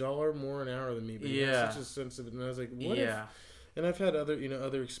like $1 more an hour than me. But he had such a sense of it. And I was like, what if... And I've had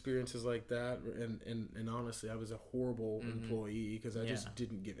other experiences like that, and honestly, I was a horrible employee because I just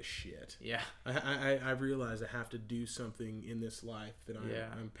didn't give a shit. Yeah, I realized I have to do something in this life that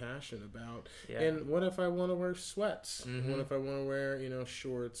I'm passionate about. Yeah. And what if I want to wear sweats? What if I want to wear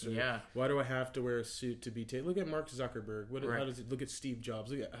shorts? Or why do I have to wear a suit to be taken? Look at Mark Zuckerberg. How does it look at Steve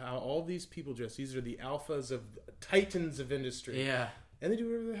Jobs? Look at how all these people dress. These are the alphas of titans of industry. Yeah, and they do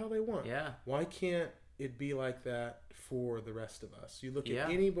whatever the hell they want. Yeah, why can't it be like that for the rest of us? You look at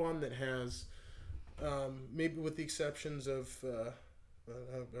anyone that has, maybe with the exceptions of,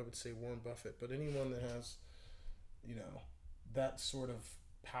 I would say Warren Buffett, but anyone that has, that sort of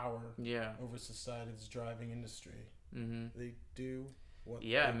power over society that's driving industry. They do what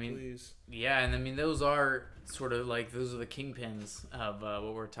they please. Yeah, and I mean, those are sort of like, those are the kingpins of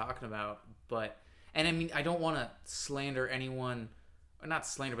what we're talking about. And I mean, I don't want to slander anyone, or not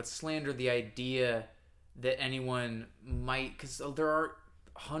slander, but slander the idea that anyone might, because there are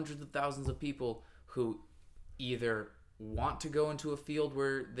hundreds of thousands of people who either want to go into a field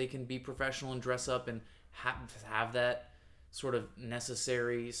where they can be professional and dress up and have that sort of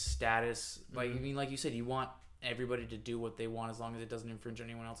necessary status. Like, I mean, like you said, you want everybody to do what they want as long as it doesn't infringe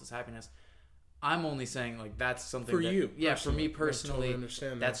anyone else's happiness. I'm only saying, like, that's something for you. Yeah, for me personally, I totally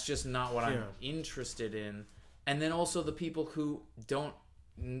understand that. That's just not what I'm interested in. And then also the people who don't,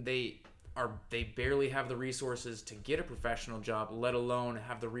 they barely have the resources to get a professional job, let alone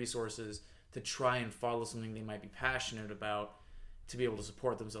have the resources to try and follow something they might be passionate about, to be able to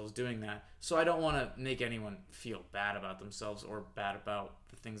support themselves doing that. So I don't want to make anyone feel bad about themselves or bad about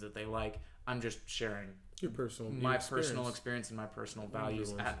the things that they like. I'm just sharing my personal experience and my personal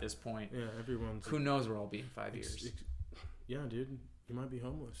values at this point. Yeah, everyone's. Who knows where I'll be in 5 years? Yeah, dude, you might be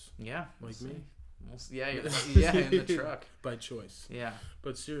homeless. Yeah, like me. Yeah, in the truck by choice. Yeah,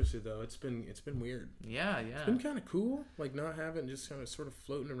 but seriously though, it's been weird. Yeah, it's been kind of cool, like not having, just kind of sort of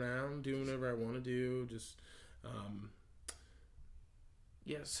floating around, doing whatever I want to do. Just,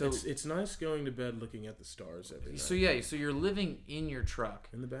 so it's nice going to bed looking at the stars every night. So you're living in your truck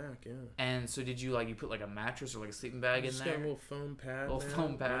in the back, And so did you you put like a mattress or like a sleeping bag in there? Just got a little foam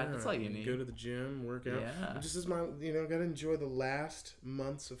pad. That's all you need. Go to the gym, work out. Yeah. Just as my, got to enjoy the last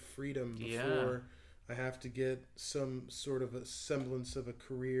months of freedom before I have to get some sort of a semblance of a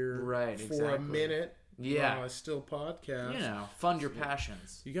career for a minute. Yeah, while I still podcast. Fund your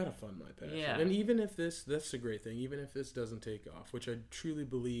passions. You gotta fund my passion. Yeah, and even if that's a great thing. Even if this doesn't take off, which I truly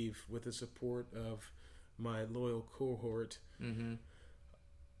believe, with the support of my loyal cohort,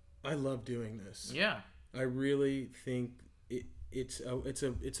 I love doing this. Yeah, I really think it's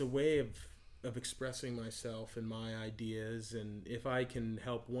a way of expressing myself and my ideas, and if I can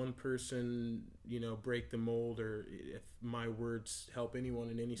help one person, break the mold, or if my words help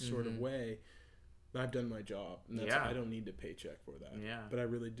anyone in any sort of way, I've done my job. And I don't need a paycheck for that. Yeah. But I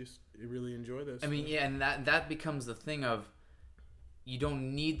really enjoy this. I mean, and that becomes the thing of, you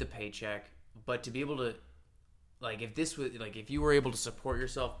don't need the paycheck, but to be able to, if you were able to support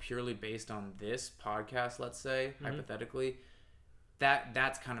yourself purely based on this podcast, let's say, hypothetically,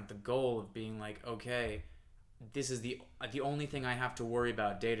 that's kind of the goal of being like, okay, this is the only thing I have to worry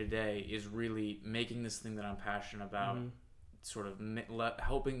about day to day is really making this thing that I'm passionate about, sort of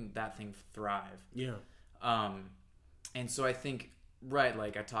helping that thing thrive. Yeah. And so I think, I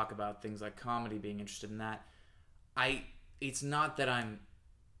talk about things like comedy, being interested in that. It's not that I'm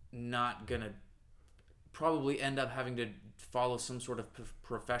not gonna probably end up having to follow some sort of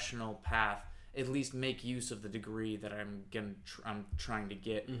professional path, at least make use of the degree that I'm trying to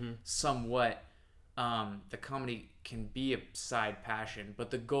get somewhat. The comedy can be a side passion,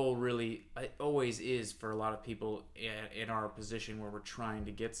 but the goal really always is, for a lot of people in our position where we're trying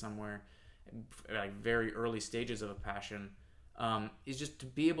to get somewhere, like very early stages of a passion, is just to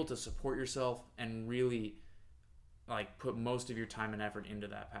be able to support yourself and really put most of your time and effort into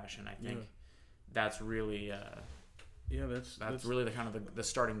that passion. I think that's really That's really the kind of the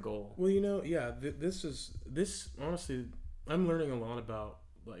starting goal. Well, this honestly, I'm learning a lot about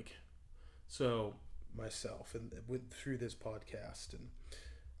myself and through this podcast, and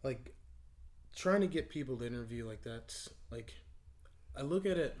like trying to get people to interview I look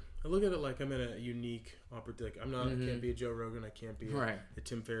at it like I'm in a unique opportunity. I can't be a Joe Rogan. I can't be a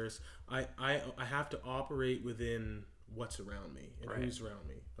Tim Ferriss. I have to operate within what's around me and who's around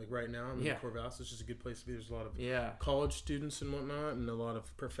me. Like right now, I'm in Corvallis. It's just a good place to be. There's a lot of college students and whatnot, and a lot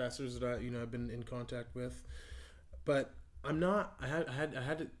of professors that I've been in contact with. But I'm not. I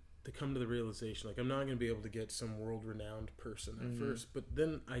had to come to the realization, like, I'm not going to be able to get some world-renowned person at first. But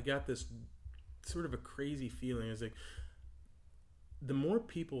then I got this sort of a crazy feeling. It's like, the more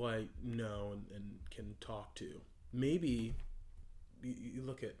people I know and can talk to, maybe you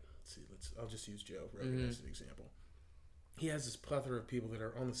look at, I'll just use Joe Rogan as an example. He has this plethora of people that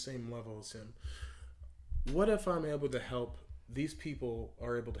are on the same level as him. What if I'm able to help, these people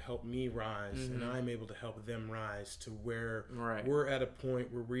are able to help me rise, and I'm able to help them rise to where we're at a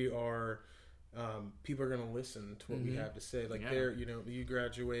point where we are, people are going to listen to what we have to say. Like you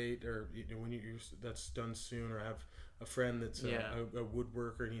graduate, or when that's done soon, or I have a friend that's a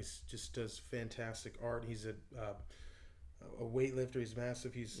woodworker, and he's just does fantastic art. He's a weightlifter. He's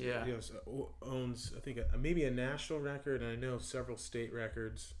massive. He's owns, I think, maybe a national record, and I know several state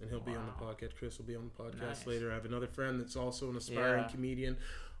records. And he'll be on the podcast. Chris will be on the podcast later. I have another friend that's also an aspiring comedian.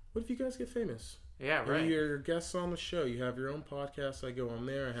 What if you guys get famous? Yeah, right. You're guests on the show. You have your own podcast. I go on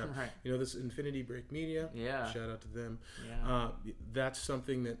there. I have this Infinity Break Media. Yeah. Shout out to them. Yeah. That's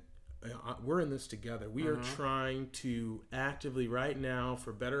something that we're in this together. We are trying to actively right now,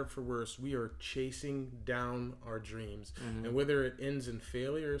 for better or for worse, we are chasing down our dreams. And whether it ends in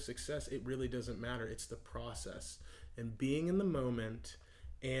failure or success, it really doesn't matter. It's the process. And being in the moment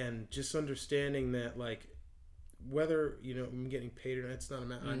and just understanding that, like, whether, I'm getting paid or not, it's not a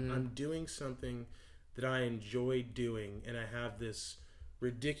matter. I'm doing something that I enjoy doing, and I have this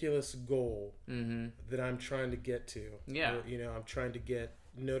ridiculous goal that I'm trying to get to. Yeah. Or, I'm trying to get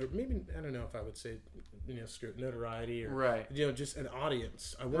maybe, I don't know if I would say, notoriety or, just an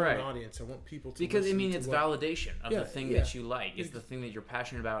audience. I want an audience. I want people to because it's validation of the thing that you like. It's the thing that you're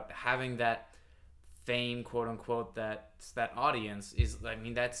passionate about. Having that fame, quote unquote, that's that audience is,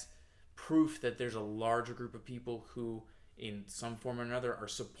 that's proof that there's a larger group of people who, in some form or another, are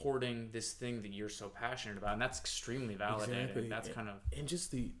supporting this thing that you're so passionate about, and that's extremely validating. Exactly. That's and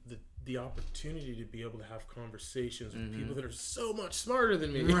just the opportunity to be able to have conversations with people that are so much smarter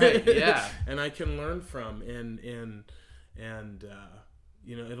than me, right? Yeah, and I can learn from, and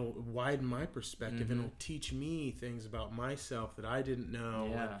it'll widen my perspective, and it'll teach me things about myself that I didn't know.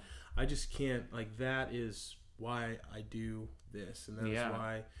 Yeah, and I just can't, that is why I do this, and that's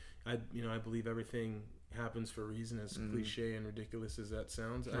why I believe everything happens for a reason, as cliche and ridiculous as that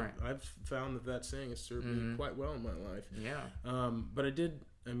sounds. Right. I've found that saying has served me quite well in my life. Yeah. But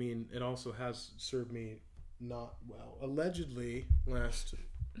it also has served me not well. Allegedly, last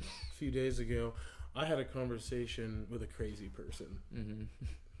few days ago, I had a conversation with a crazy person.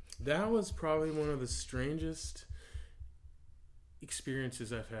 That was probably one of the strangest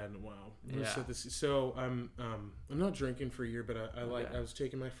experiences I've had in a while. Yeah. So I'm not drinking for a year, but I was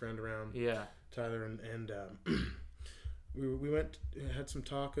taking my friend around. Yeah. Tyler, and we went, had some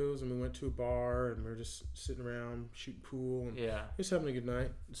tacos, and we went to a bar, and we were just sitting around shooting pool, and just having a good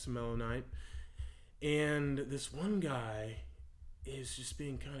night, just a mellow night. And this one guy is just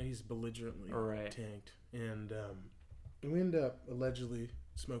being he's belligerently tanked, and we end up allegedly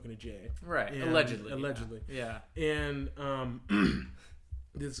smoking a J. Right, and, allegedly. Yeah. And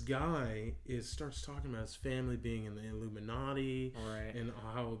this guy starts talking about his family being in the Illuminati, and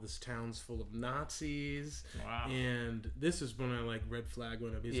how this town's full of Nazis. Wow. And this is when red flag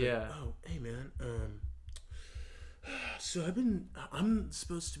went up. He's like, "Oh, hey man, so I'm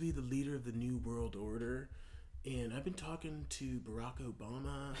supposed to be the leader of the New World Order, and I've been talking to Barack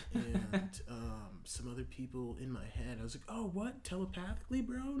Obama and some other people in my head." I was like, "Oh, what? Telepathically,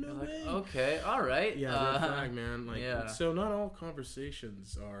 bro? No way." Okay, all right. Yeah, red flag, man. So not all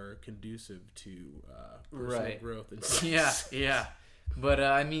conversations are conducive to personal growth and success. Yeah. But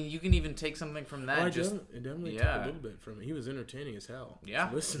you can even take something from that. Well, it definitely took a little bit from it. He was entertaining as hell. Yeah,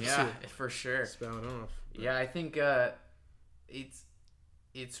 to listen to. For sure. Spout off. But. Yeah, I think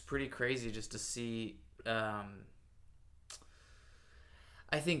it's pretty crazy just to see. I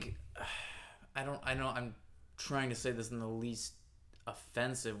think I know I'm trying to say this in the least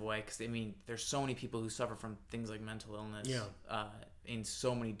offensive way, because there's so many people who suffer from things like mental illness in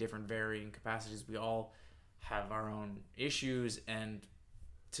so many different varying capacities. We all have our own issues, and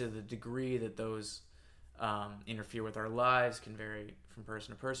to the degree that those interfere with our lives, can vary from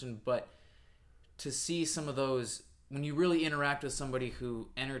person to person. But to see some of those, when you really interact with somebody who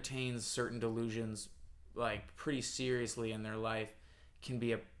entertains certain delusions like pretty seriously in their life, can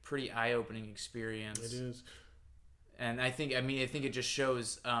be a pretty eye-opening experience. It is. And I think it just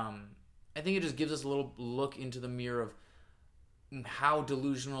shows, I think it just gives us a little look into the mirror of how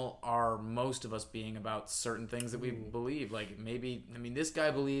delusional are most of us being about certain things that we believe. Like maybe, this guy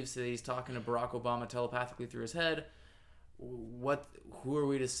believes that he's talking to Barack Obama telepathically through his head. Who are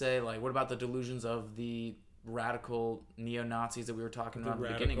we to say, like, what about the delusions of the radical neo-Nazis that we were talking about at the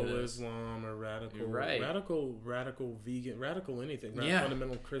beginning of this? Islam or radical, right. radical vegan, radical anything,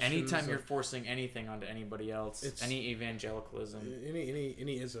 fundamental Christians. Anytime you're forcing anything onto anybody else, any evangelicalism,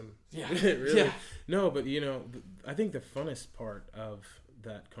 any ism. Yeah. Really. Yeah. No, but I think the funnest part of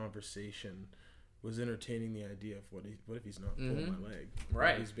that conversation was entertaining the idea of what if he's not pulling my leg,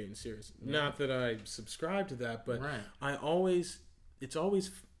 right? He's being serious. Yeah. Not that I subscribe to that, but right.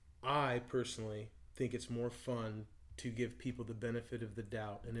 I personally think it's more fun to give people the benefit of the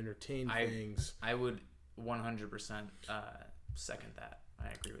doubt and entertain things. I would 100% second that. I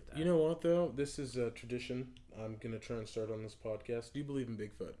agree with that. You know what, though? This is a tradition I'm going to try and start on this podcast. Do you believe in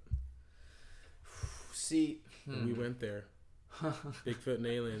Bigfoot? See, we went there. Bigfoot and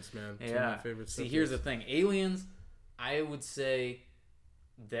aliens, man. Yeah. Two of my favorite subjects. See, here's the thing. Aliens, I would say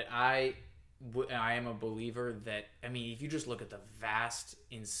that I am a believer that, if you just look at the vast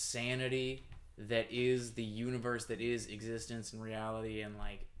insanity that is the universe, that is existence and reality, and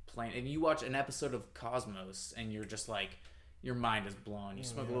like and you watch an episode of Cosmos and you're just like, your mind is blown. You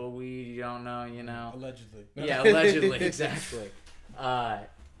smoke a little weed, you don't know, Allegedly. Yeah, allegedly, exactly.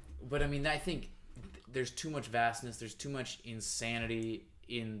 But I think there's too much vastness, there's too much insanity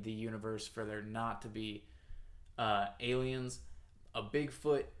in the universe for there not to be aliens. A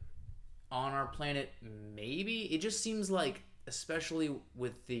Bigfoot on our planet, maybe. It just seems like, especially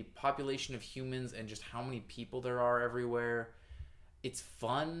with the population of humans and just how many people there are everywhere, it's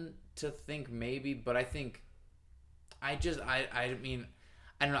fun to think maybe, but I think I don't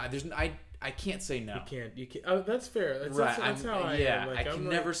know. I can't say no. You can't. Oh, that's fair. That's how I am. I can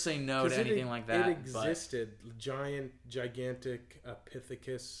never say no to anything like that. It existed. Gigantic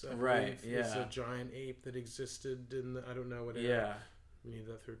Pithecus, I believe, is a giant ape that existed in I don't know what era. Yeah. We need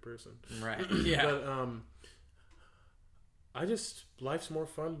that third person. Right. Yeah. But life's more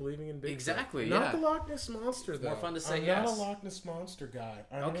fun believing in Bigfoot. Exactly. Not the Loch Ness monster, though. More fun to say I'm not a Loch Ness monster guy.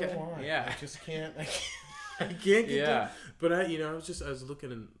 I don't know why. Yeah. I just can't. I can't get done. But I was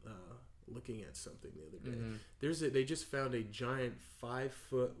looking at something the other day. They just found a giant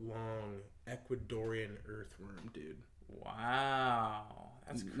 5-foot long Ecuadorian earthworm, dude. Wow,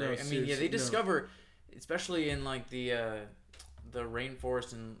 that's crazy. No, they discover, especially in like the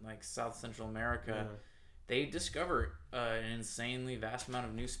rainforest in like South Central America, they discover an insanely vast amount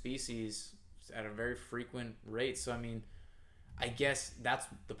of new species at a very frequent rate. So I guess that's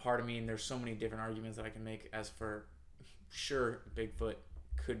the part of me, and there's so many different arguments that I can make as for sure Bigfoot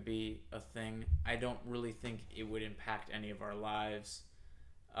could be a thing. I don't really think it would impact any of our lives.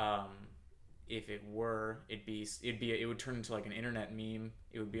 If it were, it would turn into like an internet meme.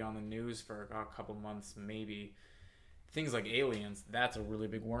 It would be on the news for a couple months, maybe. Things like aliens, that's a really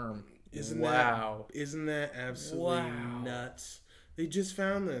big worm. Isn't that absolutely nuts? They just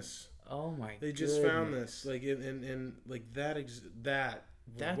found this. Oh my! They just found this, like and like that.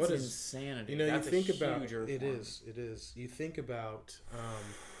 That's insanity. That's you think about it is. You think about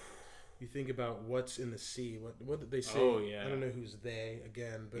what's in the sea. What did they say? Oh yeah. I don't know who's they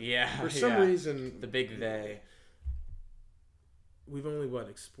again, but for some reason the big they. We've only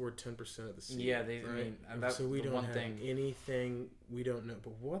explored 10% of the sea. Yeah, so we don't have anything. We don't know.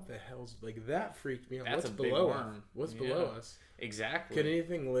 But what the hell's that freaked me out. What's below us? What's below us? Exactly. Can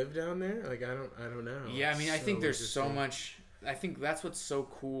anything live down there? I don't know. Yeah, I think there's so much. I think that's what's so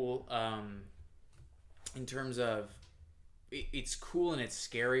cool. In terms of, it's cool and it's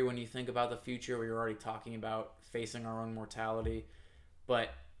scary when you think about the future. We were already talking about facing our own mortality, but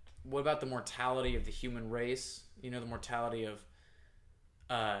what about the mortality of the human race? The mortality of.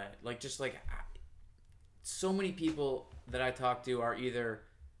 So many people that I talk to are either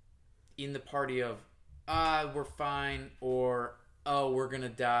in the party of, we're fine, or, we're gonna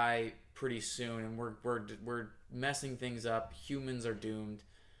die pretty soon, and we're messing things up. Humans are doomed.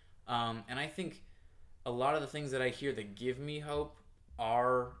 And I think a lot of the things that I hear that give me hope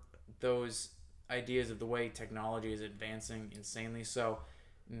are those ideas of the way technology is advancing insanely. So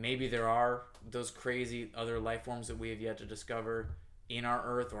maybe there are those crazy other life forms that we have yet to discover in our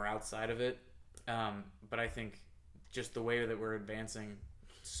Earth or outside of it, but I think just the way that we're advancing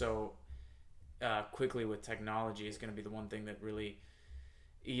so quickly with technology is going to be the one thing that really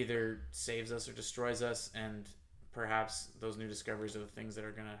either saves us or destroys us, and perhaps those new discoveries are the things that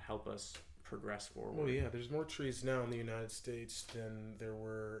are going to help us progress forward. Well, yeah, there's more trees now in the United States than there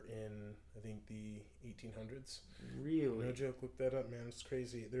were in, I think, the 1800s. Really? No joke, look that up, man. It's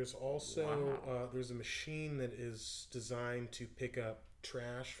crazy. There's also, there's a machine that is designed to pick up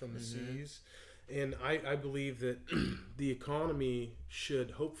trash from the seas. And I believe that the economy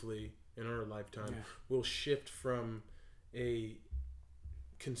should, hopefully, in our lifetime, will shift from a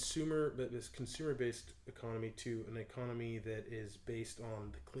consumer-based economy to an economy that is based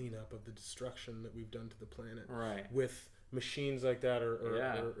on the cleanup of the destruction that we've done to the planet. Right. With machines like that,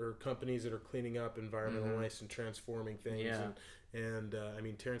 or companies that are cleaning up environmental waste and transforming things. Yeah. And I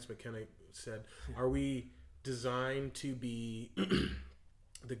mean, Terrence McKenna said, "Are we designed to be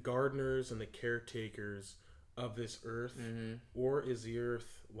the gardeners and the caretakers of this earth, or is the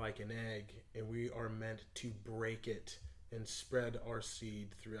earth like an egg, and we are meant to break it and spread our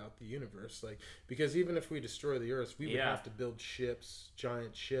seed throughout the universe?" Like, because even if we destroy the earth, we would have to build ships,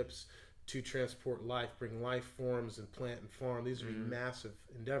 giant ships, to transport life, bring life forms and plant and farm. These would be massive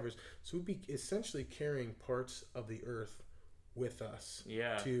endeavors. So we'd be essentially carrying parts of the earth with us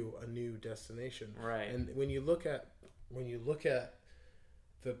to a new destination. Right. And when you look at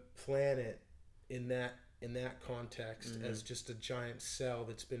the planet in that context as just a giant cell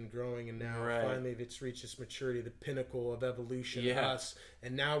that's been growing, and now finally it's reached its maturity, the pinnacle of evolution, us,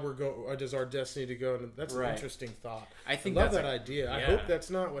 and now does our destiny to go? And that's an interesting thought. I love that idea. I hope that's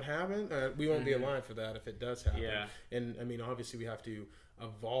not what happened. We won't be alive for that if it does happen. Yeah. And I mean, obviously we have to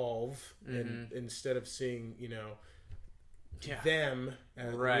evolve, and instead of seeing, them,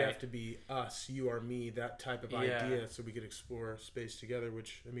 we have to be us, you are me, that type of idea, so we could explore space together,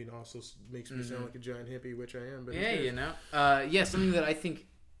 which, I mean, also makes me sound like a giant hippie, which I am. But something that I think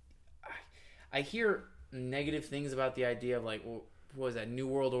I hear negative things about the idea of, like, what was that, New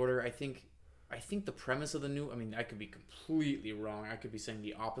World Order? I think the premise of I could be completely wrong. I could be saying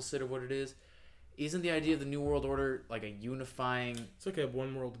the opposite of what it is. Isn't the idea of the New World Order like a unifying... It's like a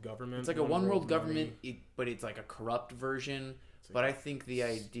one world government. It's like a one world government, but it's like a corrupt version. But I think the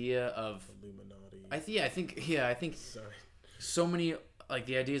idea of... Illuminati. I think so many, like,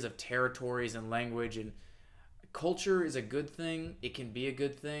 the ideas of territories and language and culture is a good thing. It can be a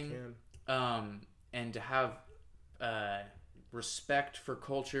good thing. And to have respect for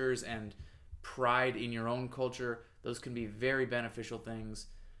cultures and pride in your own culture, those can be very beneficial things.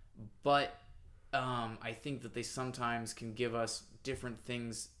 But... I think that they sometimes can give us different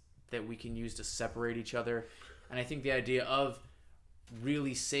things that we can use to separate each other. And I think the idea of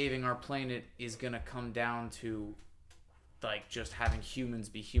really saving our planet is going to come down to, like, just having humans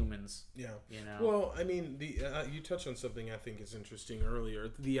be humans. Yeah. Well, I mean, you touched on something I think is interesting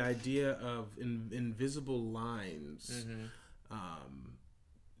earlier. The idea of invisible lines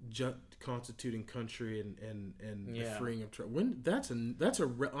constituting country and the freeing of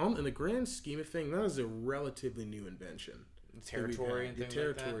in the grand scheme of things, that is a relatively new invention. Territory and things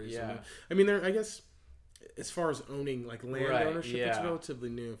territories. Like that. Yeah. I mean, I guess as far as owning, like, land ownership, it's relatively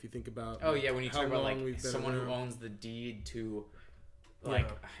new if you think about. When you talk about, like, someone who owns the deed to, like,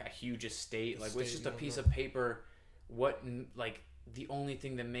 a huge estate, like, it's just a piece of paper. What, like, the only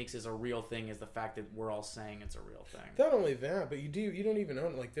thing that makes it a real thing is the fact that we're all saying it's a real thing. Not only that, but you don't even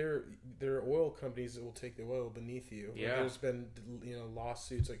own it. Like, there are oil companies that will take the oil beneath you. Yeah. Like, there's been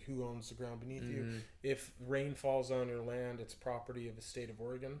lawsuits like, who owns the ground beneath you? If rain falls on your land, it's property of the state of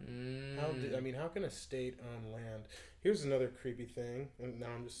Oregon. How can a state own land? Here's another creepy thing, and now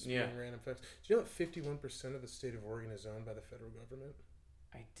I'm just spewing random facts. Do you know that 51% of the state of Oregon is owned by the federal government?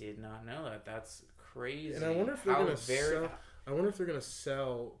 I did not know that. That's crazy. And I wonder if they're going to sell. I wonder if they're going to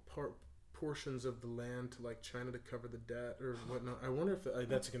sell portions of the land to, like, China to cover the debt or whatnot. I wonder if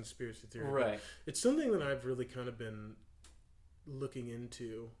that's a conspiracy theory. Right. It's something that I've really kind of been looking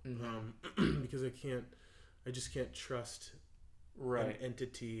into because I just can't trust an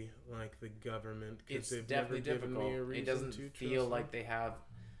entity like the government. It's definitely difficult. It doesn't feel like they have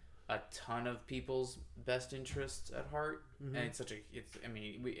a ton of people's best interests at heart, and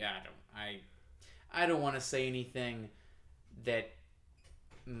I don't want to say anything that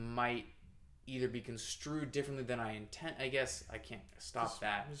might either be construed differently than I intend. I guess I can't stop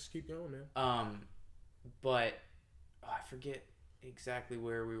that. Just keep going, man. But I forget exactly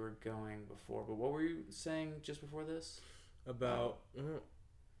where we were going before. But what were you saying just before this? About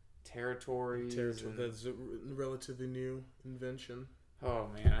territories. That's a relatively new invention. Oh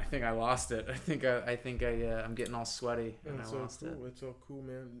man, I think I lost it. I'm getting all sweaty and I lost it. It's all cool,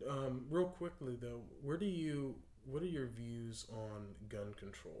 man. Real quickly though, where do you what are your views on gun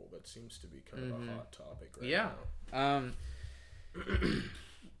control? That seems to be kind of a hot topic right now.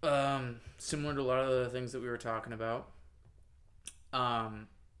 Similar to a lot of the things that we were talking about. I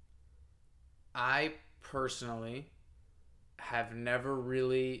personally have never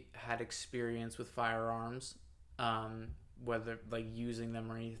really had experience with firearms, whether like using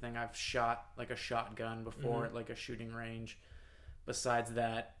them or anything. I've shot like a shotgun before at like a shooting range. Besides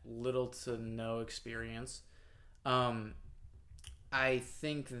that, little to no experience. I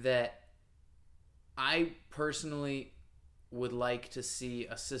think that I personally would like to see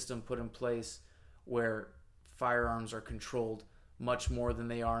a system put in place where firearms are controlled much more than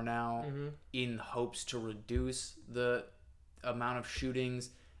they are now, in hopes to reduce the amount of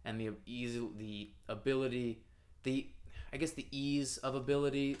shootings and the ease of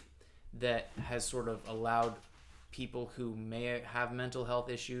ability that has sort of allowed people who may have mental health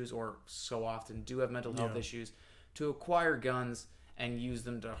issues, or so often do have mental health issues, to acquire guns and use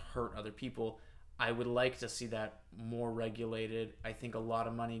them to hurt other people. I would like to see that more regulated. I think a lot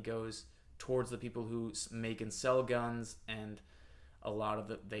of money goes towards the people who make and sell guns, and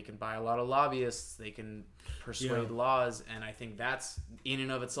they can buy a lot of lobbyists, they can persuade laws, and I think that's in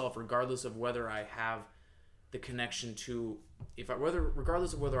and of itself, regardless of whether I have the connection to,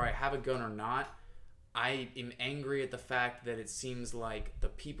 regardless of whether I have a gun or not, I am angry at the fact that it seems like the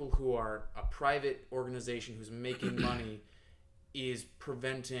people who are a private organization who's making money is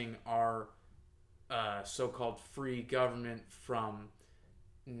preventing our so-called free government from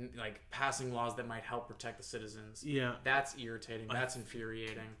like passing laws that might help protect the citizens. Yeah, that's irritating. That's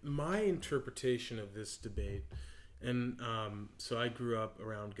infuriating. My interpretation of this debate, and so I grew up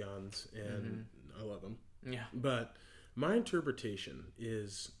around guns, and I love them. Yeah, but my interpretation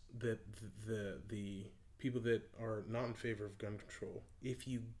is that the people that are not in favor of gun control, if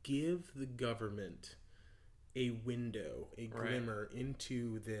you give the government a window, a glimmer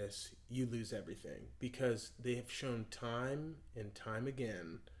into this, you lose everything, because they have shown time and time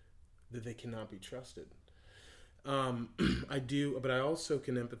again that they cannot be trusted. I do, but I also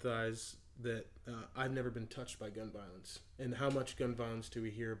can empathize that I've never been touched by gun violence, and how much gun violence do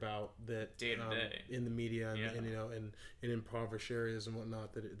we hear about that day to day in the media, and you know, and in impoverished areas and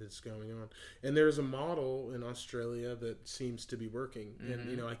whatnot that's going on. And there's a model in Australia that seems to be working,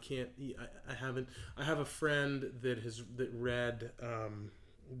 and you know, I have a friend that read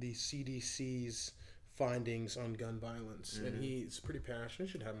the CDC's findings on gun violence, and he's pretty passionate.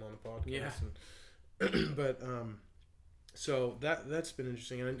 I should have him on the podcast. But so that's been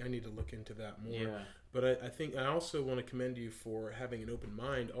interesting, and I need to look into that more. Yeah. But I think I also want to commend you for having an open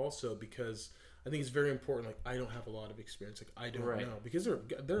mind also, because I think it's very important. Like, I don't have a lot of experience. Like, I don't know, because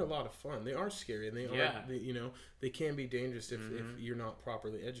they're a lot of fun. They are scary, and they can be dangerous if you're not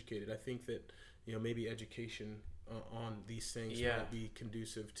properly educated. I think that, you know, maybe education on these things might be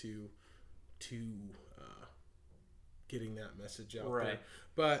conducive to getting that message out there.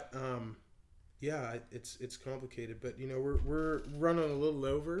 But yeah, it's complicated, but you know, we're running a little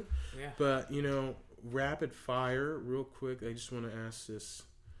over. Yeah. But you know, rapid fire, real quick. I just want to ask this,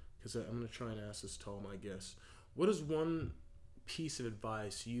 because I'm going to try and ask this to all my guests. What is one piece of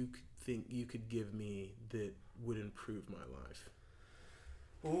advice you think you could give me that would improve my life?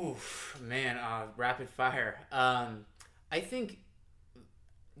 Ooh, man, rapid fire. I think,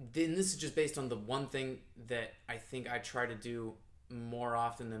 and this is just based on the one thing that I think I try to do more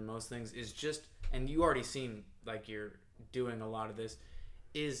often than most things, is just, and you already seem like you're doing a lot of this,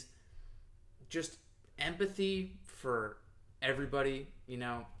 is just empathy for everybody. You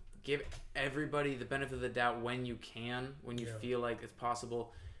know, give everybody the benefit of the doubt when you can, when you feel like it's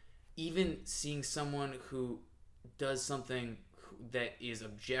possible. Even seeing someone who does something that is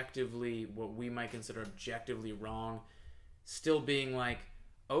objectively, what we might consider objectively wrong, still being like,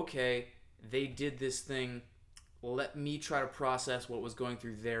 okay, they did this thing, let me try to process what was going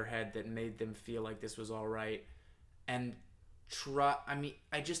through their head that made them feel like this was all right. And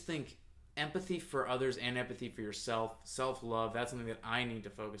I just think empathy for others and empathy for yourself, self-love, that's something that I need to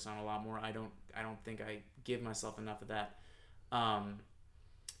focus on a lot more. I don't think I give myself enough of that.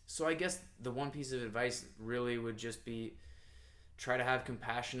 So I guess the one piece of advice really would just be, try to have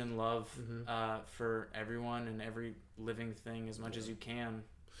compassion and love for everyone and every living thing as much as you can.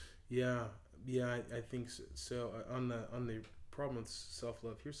 Yeah, I think so. On the problem with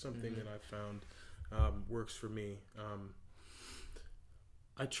self-love, here's something that I found works for me.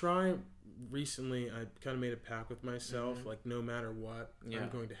 I kind of made a pact with myself, like, no matter what, I'm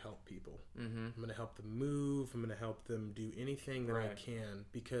going to help people. I'm going to help them move. I'm going to help them do anything that I can,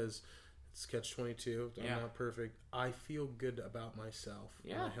 because It's catch-22. I'm not perfect. I feel good about myself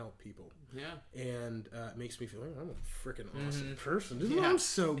when I help people. Yeah. And it makes me feel like I'm a freaking awesome person. Dude, I'm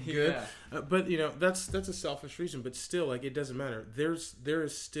so good. Yeah. But that's a selfish reason. But still, like, it doesn't matter. There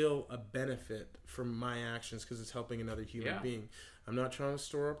is still a benefit from my actions because it's helping another human being. I'm not trying to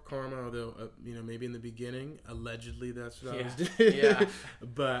store up karma, although maybe in the beginning, allegedly that's what I was doing. Yeah.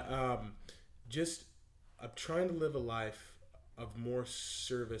 But I'm trying to live a life of more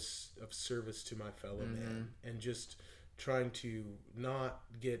service to my fellow man, and just trying to not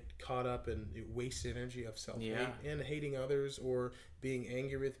get caught up in waste energy of self-hate and hating others or being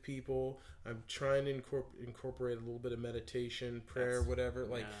angry with people. I'm trying to incorporate a little bit of meditation, prayer, whatever,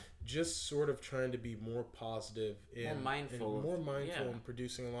 just sort of trying to be more positive and more mindful and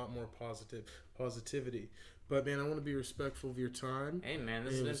producing a lot more positivity. But, man, I want to be respectful of your time. Hey, man,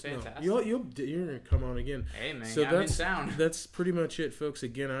 this has been fantastic. You're going to come on again. Hey, man, so I'm in sound. That's pretty much it, folks.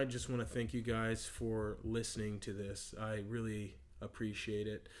 Again, I just want to thank you guys for listening to this. I really appreciate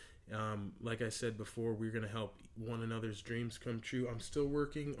it. Like I said before, we're going to help one another's dreams come true. I'm still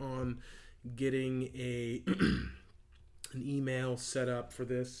working on getting an email set up for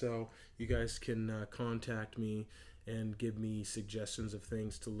this, so you guys can contact me and give me suggestions of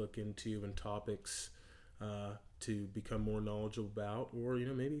things to look into and topics to become more knowledgeable about, or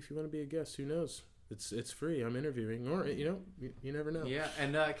maybe if you want to be a guest, who knows? It's free. I'm interviewing, or you never know. Yeah,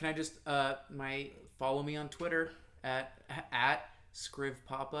 and can I just follow me on Twitter at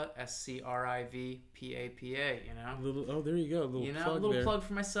Scrivpapa, SCRIVPAPA. There you go. A little plug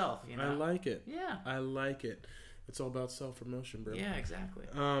for myself. I like it. Yeah, I like it. It's all about self-promotion, bro. Yeah, exactly.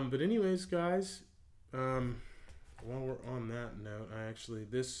 But anyways, guys, while we're on that note,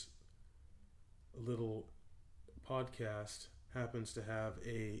 this little podcast happens to have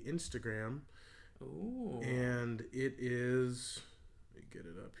a Instagram. Ooh. And it is, let me get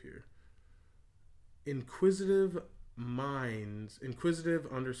it up here,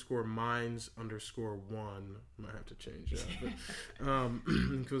 Inquisitive_minds_1. I might have to change that. But,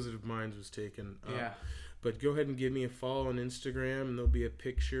 Inquisitive Minds was taken. But go ahead and give me a follow on Instagram, and there'll be a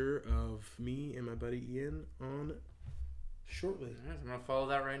picture of me and my buddy Ian on shortly. All right, I'm going to follow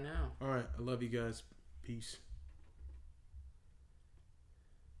that right now. All right. I love you guys. Peace.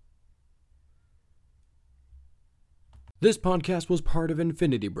 This podcast was part of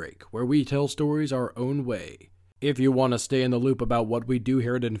Infinity Break, where we tell stories our own way. If you want to stay in the loop about what we do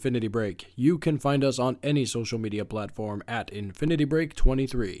here at Infinity Break, you can find us on any social media platform at Infinity Break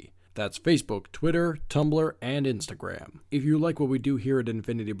 23. That's Facebook, Twitter, Tumblr, and Instagram. If you like what we do here at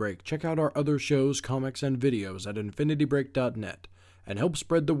Infinity Break, check out our other shows, comics, and videos at infinitybreak.net, and help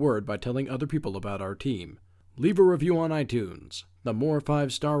spread the word by telling other people about our team. Leave a review on iTunes. The more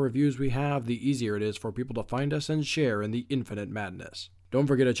 5-star reviews we have, the easier it is for people to find us and share in the infinite madness. Don't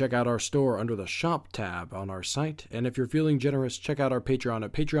forget to check out our store under the Shop tab on our site, and if you're feeling generous, check out our Patreon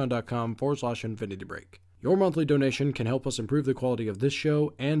at patreon.com/infinitybreak. Your monthly donation can help us improve the quality of this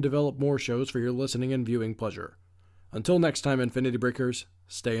show and develop more shows for your listening and viewing pleasure. Until next time, Infinity Breakers,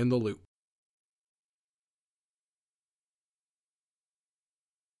 stay in the loop.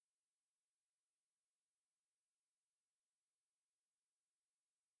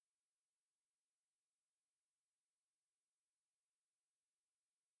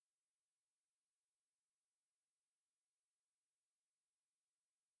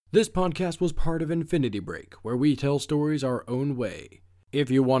 This podcast was part of Infinity Break, where we tell stories our own way. If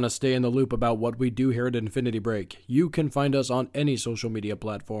you want to stay in the loop about what we do here at Infinity Break, you can find us on any social media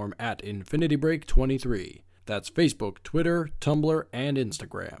platform at Infinity Break 23. That's Facebook, Twitter, Tumblr, and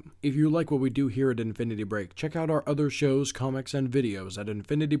Instagram. If you like what we do here at Infinity Break, check out our other shows, comics, and videos at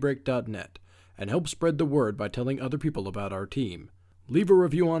infinitybreak.net, and help spread the word by telling other people about our team. Leave a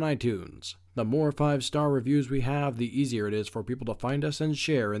review on iTunes. The more 5-star reviews we have, the easier it is for people to find us and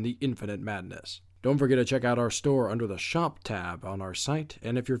share in the infinite madness. Don't forget to check out our store under the Shop tab on our site,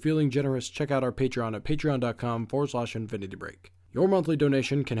 and if you're feeling generous, check out our Patreon at patreon.com/infinitybreak. Your monthly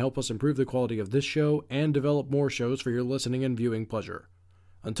donation can help us improve the quality of this show and develop more shows for your listening and viewing pleasure.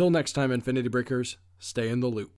 Until next time, Infinity Breakers, stay in the loop.